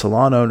 and the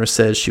salon owner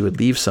says she would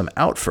leave some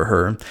out for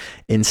her.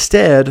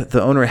 Instead,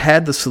 the owner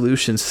had the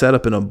solution set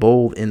up in a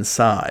bowl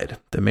inside.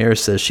 The mayor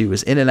says she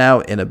was in and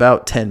out in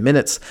about 10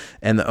 minutes,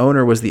 and the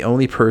owner was the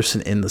only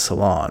person in the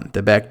salon.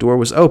 The back door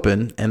was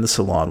open, and the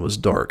salon was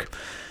dark.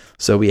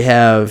 So we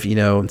have,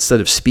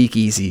 instead of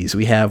speakeasies,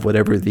 we have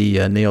whatever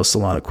the nail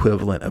salon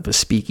equivalent of a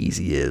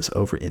speakeasy is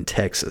over in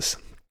Texas.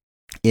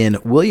 In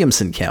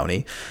Williamson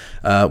County,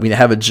 we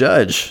have a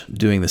judge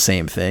doing the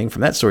same thing.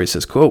 From that story, it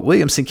says, quote,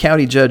 Williamson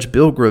County Judge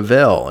Bill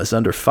Gravel is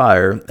under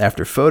fire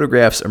after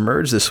photographs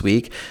emerged this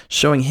week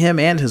showing him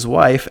and his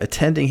wife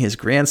attending his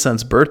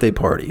grandson's birthday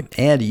party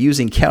and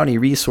using county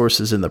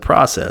resources in the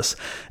process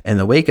in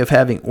the wake of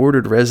having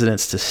ordered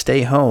residents to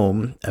stay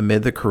home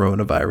amid the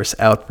coronavirus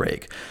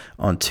outbreak.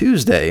 On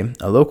Tuesday,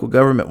 a local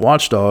government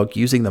watchdog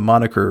using the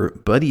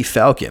moniker Buddy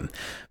Falcon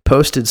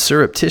posted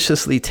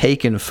surreptitiously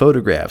taken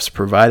photographs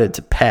provided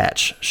to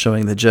Patch,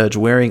 showing the judge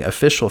wearing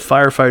official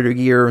firefighter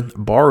gear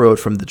borrowed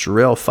from the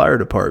Jarrell Fire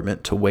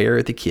Department to wear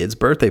at the kid's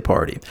birthday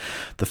party.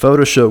 The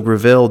photos show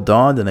Gravel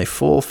donned in a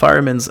full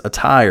fireman's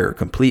attire,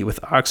 complete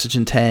with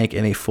oxygen tank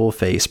and a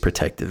full-face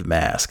protective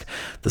mask.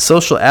 The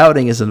social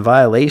outing is in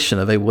violation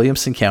of a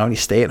Williamson County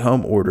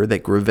stay-at-home order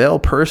that Gravel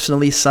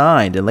personally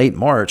signed in late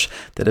March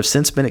that have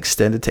since been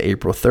extended to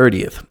April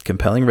 30th,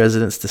 compelling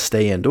residents to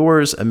stay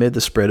indoors amid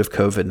the spread of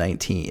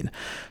COVID-19.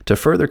 To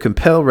further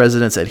compel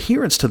residents'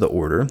 adherence to the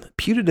order,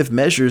 punitive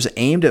measures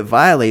aimed at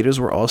violators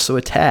were also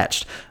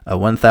attached, a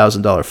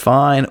 $1,000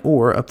 fine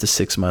or up to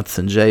 6 months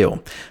in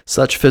jail.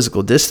 Such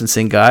physical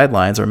distancing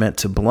guidelines are meant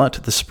to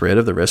blunt the spread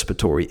of the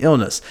respiratory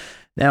illness.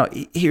 Now,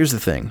 here's the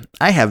thing.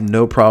 I have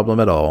no problem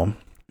at all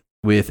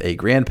with a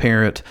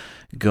grandparent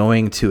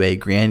going to a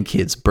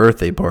grandkid's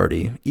birthday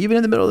party, even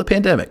in the middle of the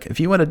pandemic. If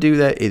you want to do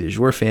that, it is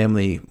your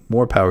family,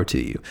 more power to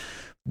you.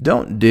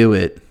 Don't do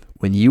it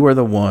when you are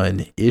the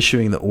one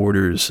issuing the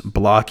orders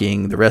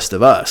blocking the rest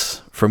of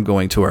us from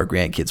going to our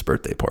grandkids'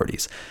 birthday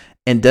parties.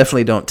 And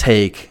definitely don't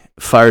take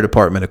fire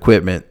department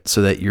equipment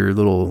so that your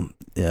little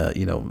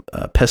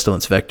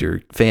pestilence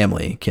vector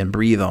family can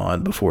breathe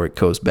on before it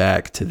goes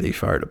back to the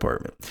fire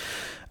department.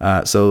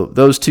 So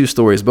those two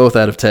stories, both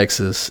out of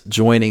Texas,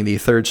 joining the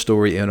third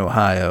story in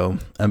Ohio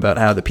about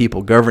how the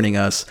people governing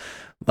us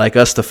like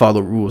us to follow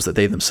rules that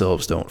they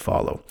themselves don't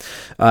follow.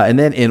 And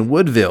then in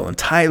Woodville in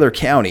Tyler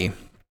County,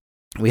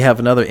 we have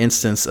another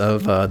instance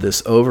of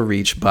this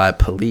overreach by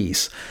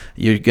police.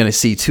 You're going to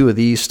see two of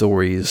these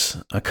stories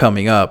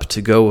coming up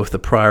to go with the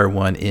prior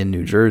one in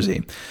New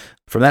Jersey.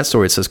 From that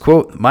story, it says,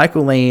 quote,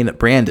 Michael Lane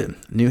Brandon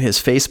knew his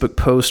Facebook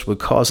post would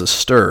cause a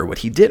stir. What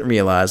he didn't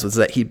realize was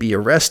that he'd be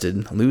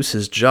arrested, lose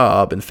his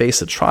job, and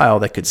face a trial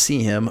that could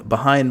see him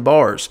behind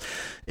bars.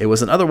 It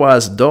was an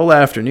otherwise dull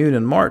afternoon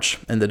in March,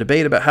 and the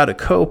debate about how to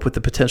cope with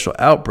the potential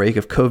outbreak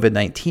of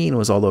COVID-19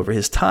 was all over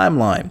his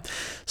timeline.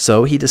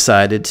 So he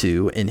decided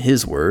to, in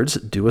his words,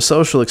 do a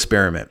social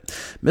experiment.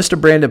 Mr.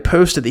 Brandon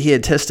posted that he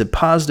had tested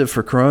positive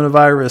for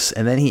coronavirus,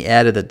 and then he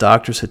added that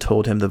doctors had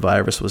told him the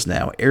virus was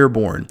now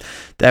airborne.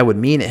 That would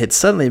mean it had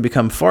suddenly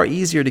become far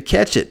easier to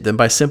catch it than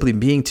by simply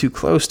being too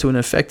close to an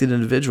infected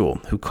individual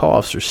who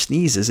coughs or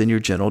sneezes in your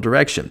general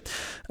direction.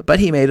 But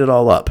he made it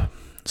all up.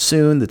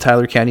 Soon, the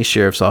Tyler County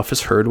Sheriff's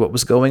Office heard what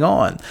was going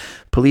on.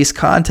 Police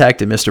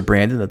contacted Mr.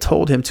 Brandon and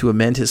told him to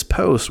amend his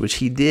post, which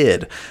he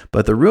did.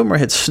 But the rumor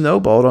had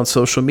snowballed on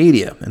social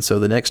media, and so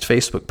the next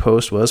Facebook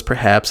post was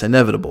perhaps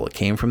inevitable. It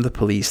came from the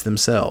police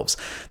themselves.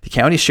 The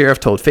county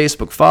sheriff told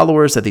Facebook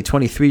followers that the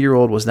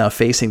 23-year-old was now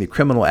facing the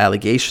criminal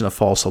allegation of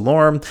false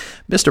alarm.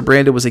 Mr.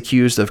 Brandon was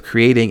accused of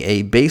creating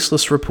a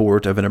baseless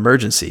report of an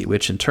emergency,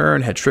 which in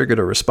turn had triggered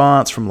a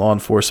response from law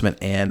enforcement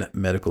and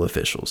medical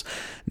officials.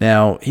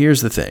 Now,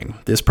 here's the thing.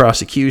 This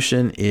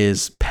prosecution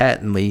is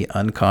patently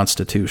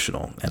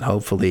unconstitutional, and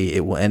hopefully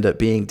it will end up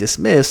being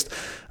dismissed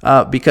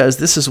because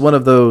this is one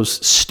of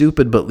those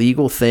stupid but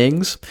legal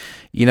things.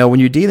 You know, when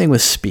you're dealing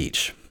with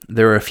speech,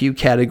 there are a few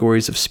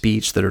categories of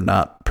speech that are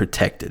not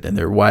protected, and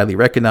they're widely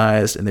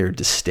recognized and they're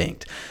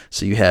distinct.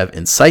 So you have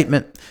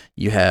incitement,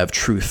 you have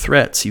true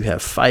threats, you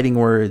have fighting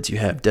words, you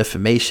have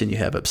defamation, you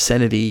have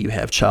obscenity, you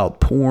have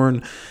child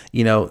porn.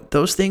 You know,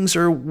 those things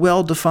are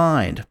well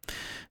defined.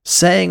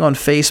 Saying on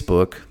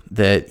Facebook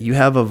that you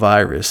have a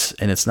virus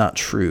and it's not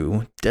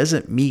true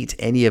doesn't meet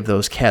any of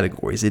those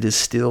categories. It is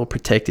still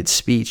protected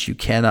speech. You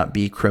cannot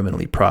be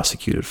criminally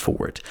prosecuted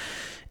for it.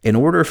 In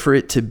order for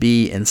it to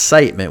be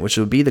incitement, which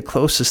would be the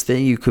closest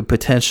thing you could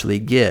potentially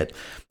get,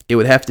 it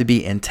would have to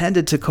be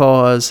intended to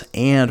cause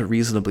and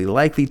reasonably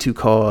likely to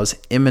cause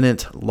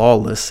imminent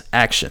lawless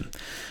action.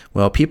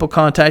 Well, people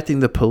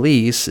contacting the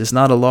police is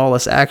not a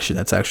lawless action.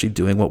 That's actually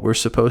doing what we're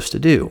supposed to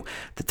do.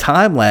 The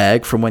time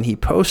lag from when he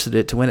posted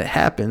it to when it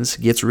happens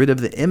gets rid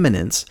of the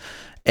imminence.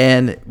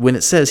 And when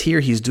it says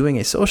here he's doing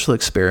a social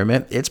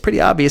experiment, it's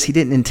pretty obvious he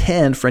didn't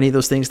intend for any of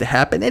those things to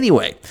happen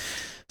anyway.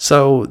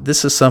 So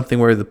this is something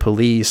where the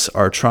police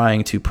are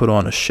trying to put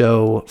on a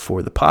show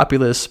for the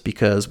populace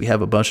because we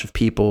have a bunch of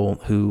people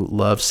who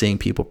love seeing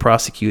people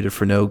prosecuted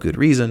for no good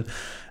reason.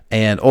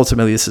 And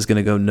ultimately, this is going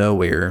to go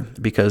nowhere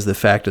because the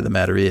fact of the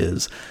matter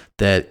is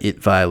that it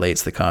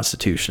violates the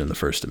Constitution and the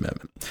First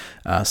Amendment.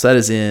 So that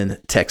is in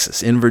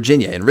Texas. In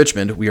Virginia, in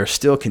Richmond, we are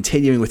still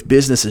continuing with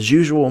business as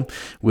usual,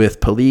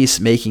 with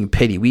police making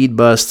petty weed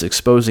busts,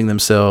 exposing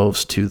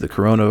themselves to the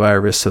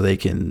coronavirus so they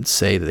can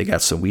say that they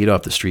got some weed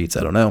off the streets.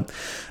 I don't know.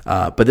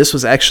 But this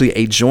was actually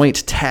a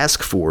joint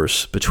task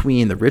force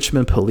between the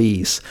Richmond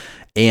police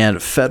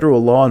and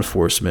federal law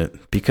enforcement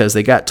because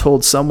they got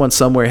told someone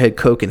somewhere had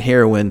coke and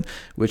heroin,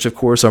 which of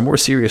course are more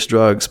serious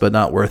drugs, but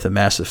not worth a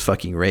massive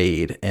fucking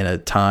raid and a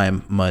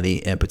time,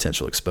 money, and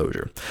potential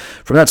exposure.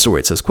 From that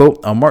story, it says,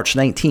 quote, on March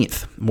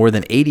 19th, more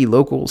than 80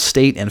 local,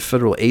 state, and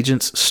federal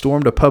agents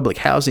stormed a public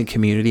housing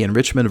community in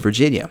Richmond,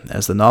 Virginia,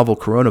 as the novel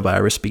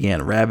coronavirus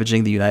began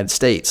ravaging the United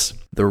States.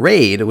 The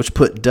raid, which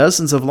put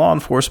dozens of law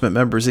enforcement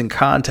members in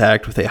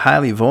contact with a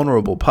highly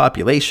vulnerable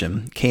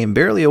population, came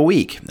barely a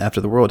week after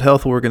the World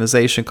Health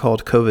Organization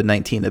called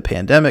COVID-19 a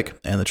pandemic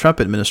and the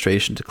Trump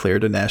administration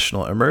declared a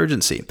national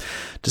emergency.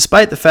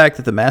 Despite the fact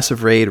that the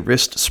massive raid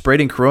risked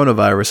spreading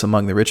coronavirus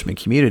among the Richmond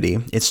community,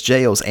 its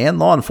jails, and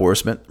law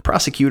enforcement,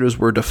 prosecutors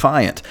were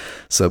defiant.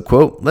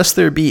 Subquote, lest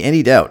there be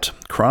any doubt,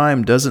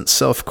 crime doesn't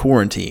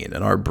self-quarantine,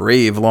 and our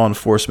brave law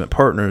enforcement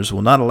partners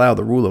will not allow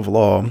the rule of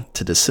law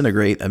to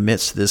disintegrate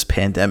amidst this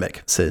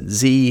pandemic, said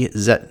G.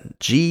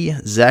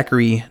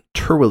 Zachary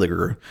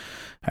Terwilliger.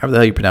 However the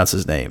hell you pronounce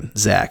his name.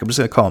 Zach. I'm just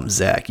going to call him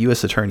Zach.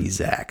 U.S. Attorney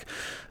Zach.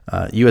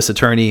 U.S.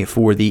 Attorney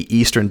for the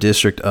Eastern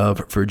District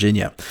of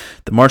Virginia.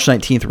 The March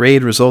 19th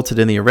raid resulted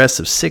in the arrest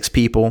of 6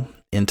 people.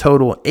 In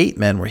total, 8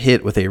 men were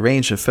hit with a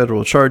range of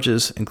federal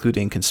charges,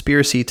 including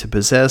conspiracy to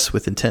possess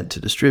with intent to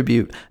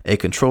distribute a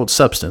controlled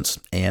substance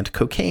and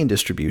cocaine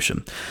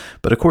distribution.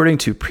 But according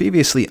to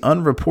previously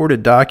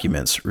unreported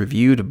documents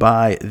reviewed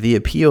by The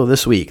Appeal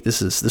this week, this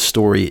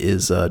story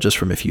is just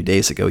from a few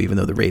days ago, even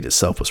though the raid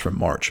itself was from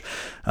March.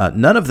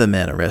 None of the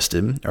men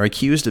arrested are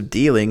accused of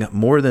dealing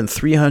more than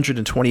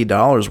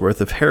 $320 worth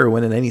of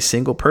heroin in any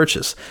single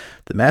purchase.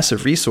 The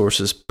massive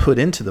resources put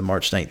into the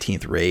March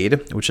 19th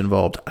raid, which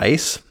involved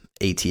ICE,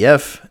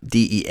 ATF,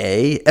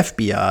 DEA,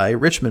 FBI,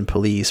 Richmond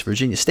Police,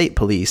 Virginia State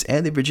Police,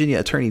 and the Virginia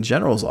Attorney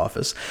General's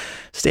Office,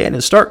 stand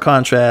in stark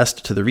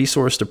contrast to the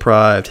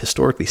resource-deprived,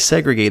 historically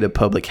segregated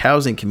public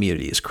housing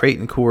communities,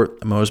 Creighton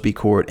Court, Mosby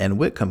Court, and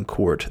Whitcomb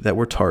Court, that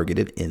were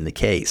targeted in the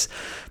case.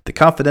 The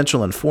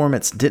confidential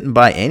informants didn't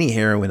buy any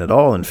heroin at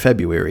all in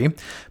February,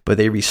 but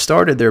they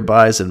restarted their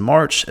buys in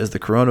March as the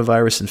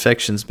coronavirus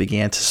infections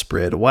began to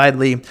spread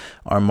widely.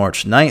 On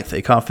March 9th,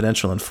 a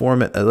confidential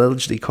informant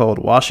allegedly called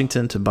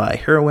Washington to buy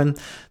heroin.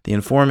 The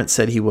informant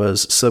said he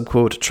was,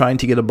 subquote, trying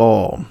to get a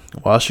ball.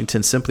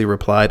 Washington simply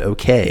replied,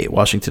 okay.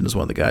 Washington is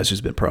one of the guys who's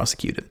been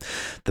prosecuted.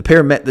 The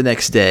pair met the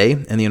next day,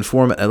 and the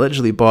informant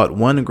allegedly bought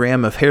 1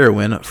 gram of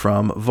heroin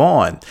from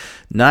Vaughn.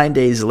 9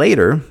 days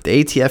later,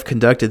 the ATF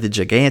conducted the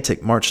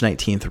gigantic March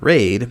 19th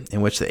raid,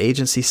 in which the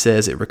agency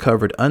says it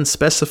recovered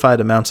unspecified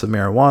amounts of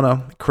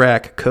marijuana,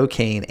 crack,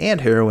 cocaine,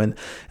 and heroin,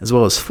 as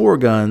well as 4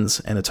 guns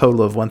and a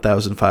total of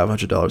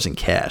 $1,500 in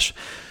cash.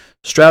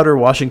 Strouder,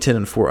 Washington,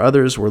 and 4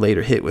 others were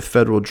later hit with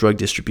federal drug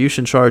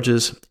distribution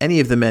charges. Any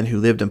of the men who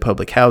lived in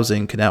public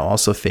housing could now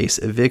also face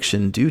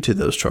eviction due to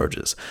those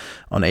charges.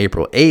 On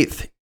April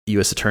 8th,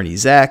 U.S. Attorney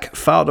Zach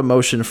filed a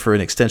motion for an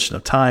extension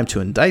of time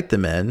to indict the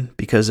men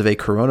because of a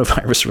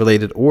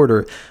coronavirus-related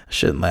order. I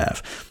shouldn't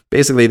laugh.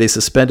 Basically, they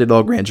suspended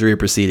all grand jury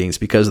proceedings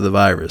because of the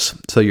virus.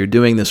 So you're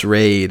doing this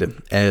raid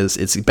as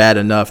it's bad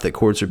enough that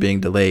courts are being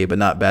delayed, but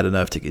not bad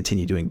enough to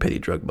continue doing petty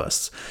drug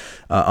busts.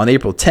 On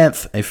April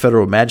 10th, a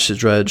federal magistrate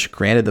judge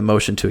granted the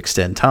motion to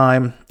extend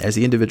time. As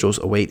the individuals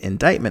await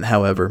indictment,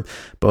 however,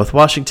 both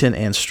Washington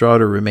and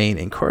Strouder remain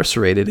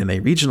incarcerated in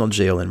a regional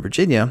jail in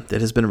Virginia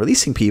that has been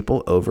releasing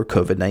people over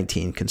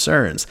COVID-19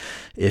 concerns.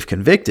 If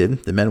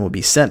convicted, the men will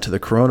be sent to the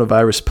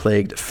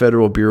coronavirus-plagued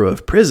Federal Bureau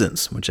of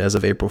Prisons, which as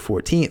of April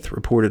 14th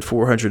reported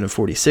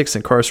 446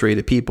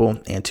 incarcerated people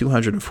and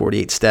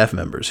 248 staff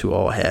members who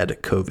all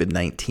had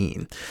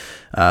COVID-19.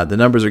 The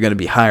numbers are going to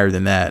be higher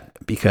than that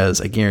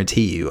because I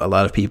guarantee you a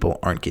lot of people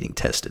aren't getting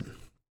tested.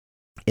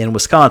 In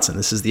Wisconsin,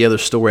 this is the other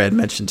story I'd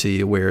mentioned to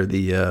you where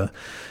the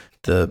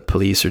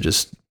police are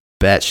just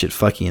batshit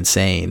fucking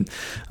insane.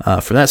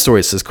 From that story,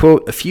 it says,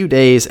 quote, a few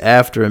days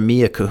after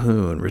Amia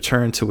Cahoon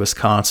returned to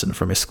Wisconsin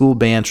from a school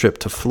band trip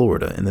to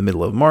Florida in the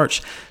middle of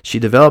March, she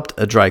developed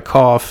a dry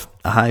cough,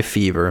 a high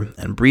fever,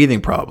 and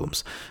breathing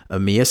problems.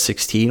 Amia,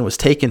 16, was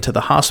taken to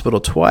the hospital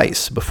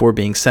twice before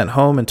being sent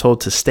home and told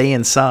to stay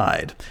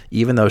inside,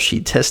 even though she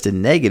tested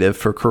negative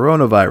for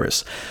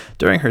coronavirus.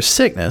 During her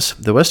sickness,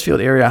 the Westfield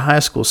area high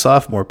school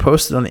sophomore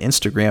posted on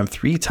Instagram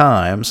 3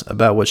 times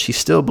about what she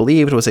still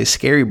believed was a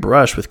scary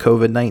brush with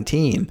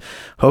COVID-19,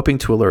 hoping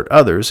to alert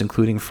others,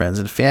 including friends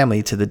and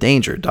family, to the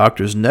danger.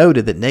 Doctors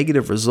noted that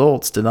negative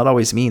results did not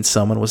always mean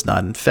someone was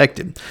not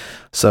infected.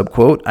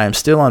 Subquote, I am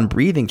still on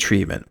breathing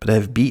treatment, but I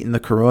have beaten the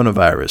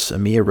coronavirus,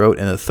 Amia wrote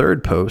in a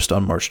third post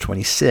on March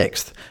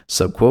 26th.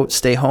 Subquote,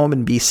 stay home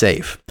and be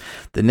safe.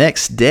 The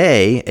next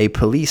day, a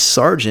police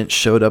sergeant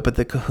showed up at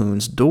the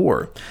Cahoon's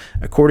door.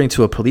 According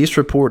to a police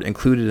report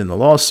included in the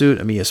lawsuit,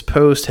 Amia's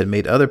post had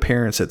made other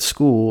parents at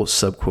school,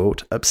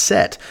 subquote,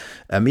 upset.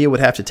 Amia would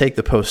have to take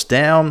the post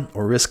down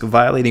or risk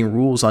violating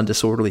rules on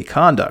disorderly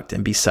conduct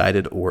and be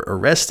cited or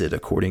arrested,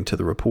 according to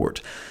the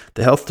report.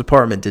 The health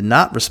department did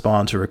not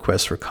respond to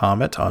requests for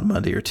comment on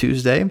Monday or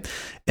Tuesday.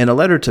 In a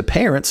letter to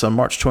parents on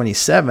March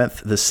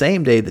 27th, the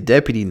same day the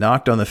deputy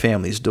knocked on the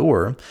family's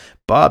door,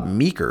 Bob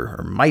Meeker,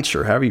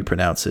 however you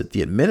pronounce it,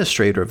 the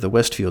administrator of the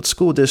Westfield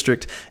School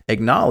District,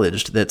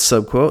 acknowledged that,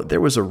 subquote,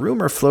 there was a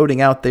rumor floating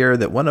out there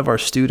that one of our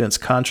students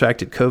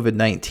contracted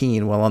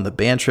COVID-19 while on the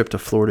band trip to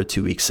Florida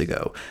 2 weeks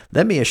ago.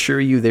 Let me assure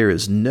you there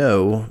is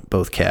no,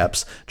 both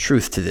caps,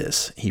 truth to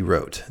this, he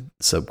wrote.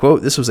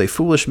 Subquote, this was a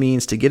foolish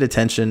means to get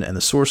attention and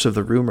the source of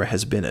the rumor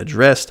has been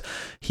addressed.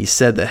 He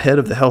said the head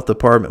of the health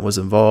department was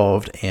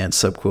involved and,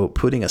 subquote,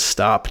 putting a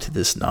stop to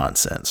this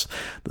nonsense.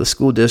 The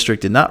school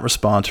district did not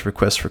respond to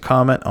requests for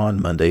comment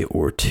on Monday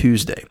or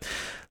Tuesday.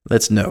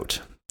 Let's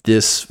note,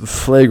 this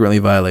flagrantly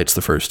violates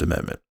the First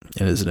Amendment.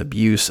 It is an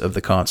abuse of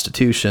the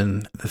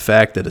Constitution. The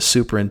fact that a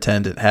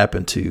superintendent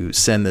happened to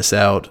send this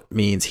out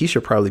means he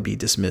should probably be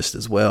dismissed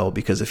as well,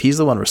 because if he's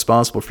the one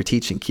responsible for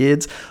teaching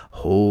kids,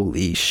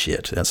 holy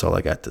shit. That's all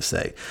I got to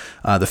say.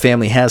 The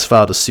family has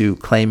filed a suit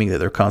claiming that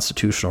their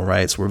constitutional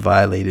rights were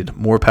violated.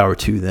 More power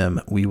to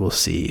them. We will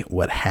see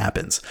what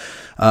happens.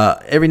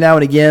 Every now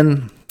and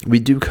again, we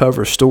do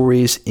cover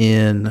stories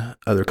in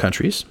other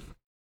countries.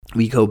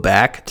 We go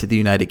back to the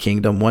United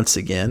Kingdom once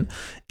again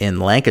in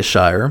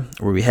Lancashire,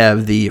 where we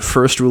have the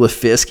First Rule of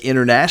Fisk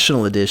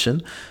International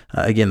Edition.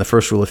 Again, the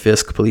First Rule of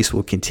Fisk, police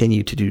will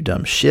continue to do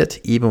dumb shit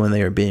even when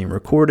they are being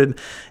recorded.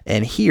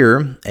 And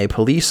here, a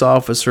police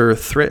officer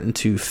threatened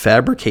to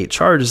fabricate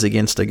charges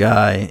against a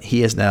guy.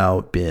 He has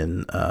now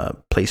been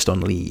placed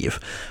on leave.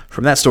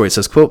 From that story, it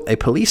says, quote, a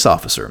police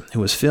officer who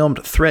was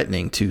filmed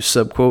threatening to,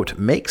 subquote,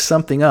 make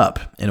something up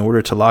in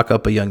order to lock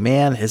up a young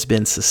man has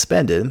been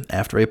suspended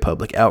after a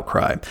public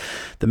outcry.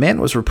 The man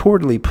was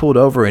reportedly pulled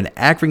over in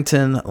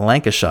Accrington,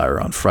 Lancashire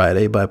on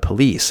Friday by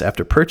police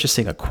after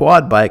purchasing a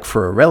quad bike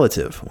for a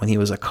relative when he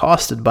was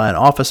accosted by an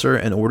officer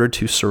in order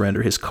to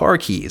surrender his car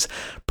keys,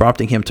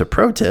 prompting him to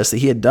protest that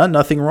he had done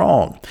nothing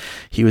wrong.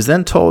 He was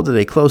then told at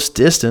a close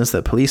distance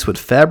that police would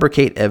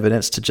fabricate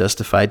evidence to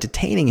justify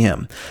detaining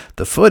him.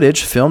 The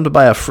footage, filmed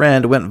by a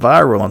friend, went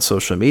viral on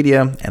social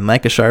media, and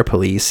Lancashire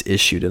police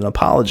issued an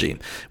apology,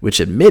 which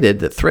admitted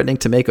that threatening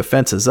to make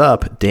offenses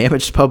up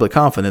damaged public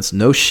confidence,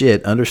 no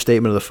shit,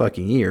 understatement of the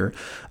fucking year,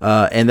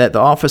 and that the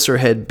officer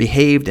had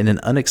behaved in an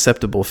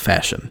unacceptable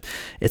fashion.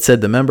 It said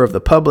the member of the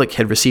public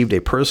had received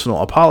a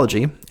personal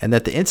apology and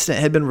that the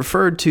incident had been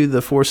referred to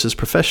the force's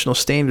professional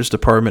standards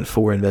department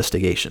for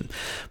investigation.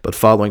 But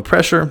following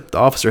pressure, the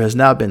officer has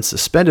now been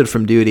suspended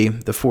from duty.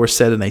 The force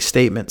said in a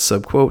statement,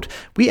 subquote,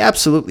 we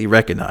absolutely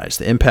recognize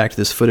the impact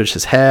this footage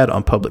has had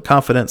on public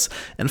confidence,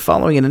 and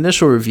following an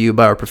initial review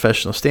by our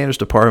professional standards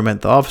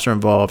department, the officer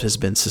involved has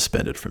been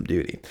suspended from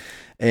duty.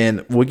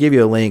 And we'll give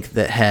you a link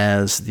that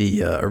has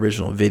the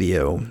original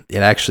video.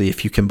 It actually,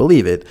 if you can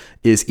believe it,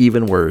 is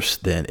even worse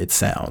than it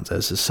sounds,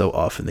 as is so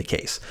often the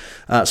case.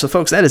 So,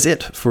 folks, that is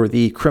it for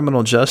the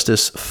criminal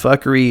justice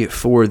fuckery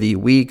for the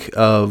week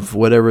of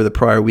whatever the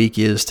prior week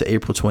is to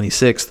April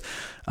 26th.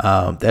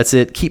 That's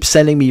it. Keep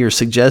sending me your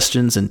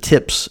suggestions and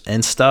tips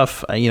and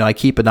stuff. I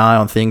keep an eye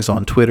on things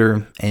on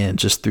Twitter and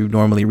just through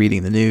normally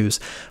reading the news,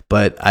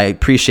 but I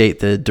appreciate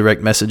the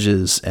direct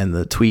messages and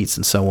the tweets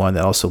and so on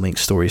that also link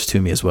stories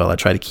to me as well. I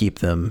try to keep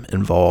them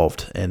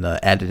involved and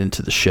added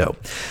into the show.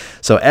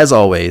 So as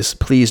always,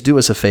 please do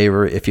us a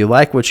favor. If you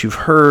like what you've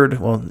heard,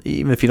 well,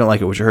 even if you don't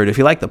like what you heard, if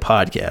you like the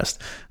podcast,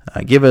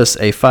 give us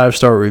a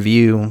 5-star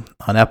review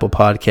on Apple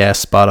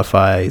Podcasts,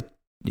 Spotify,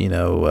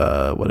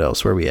 what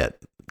else? Where are we at?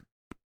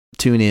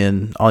 Tune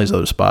in, all these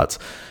other spots.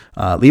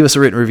 Leave us a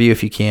written review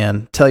if you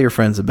can. Tell your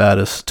friends about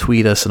us,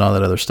 tweet us, and all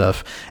that other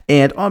stuff.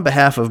 And on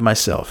behalf of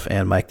myself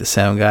and Mike the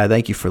Sound Guy,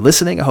 thank you for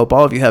listening. I hope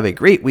all of you have a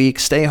great week.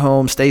 Stay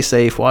home, stay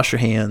safe, wash your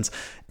hands,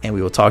 and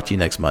we will talk to you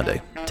next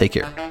Monday. Take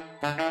care.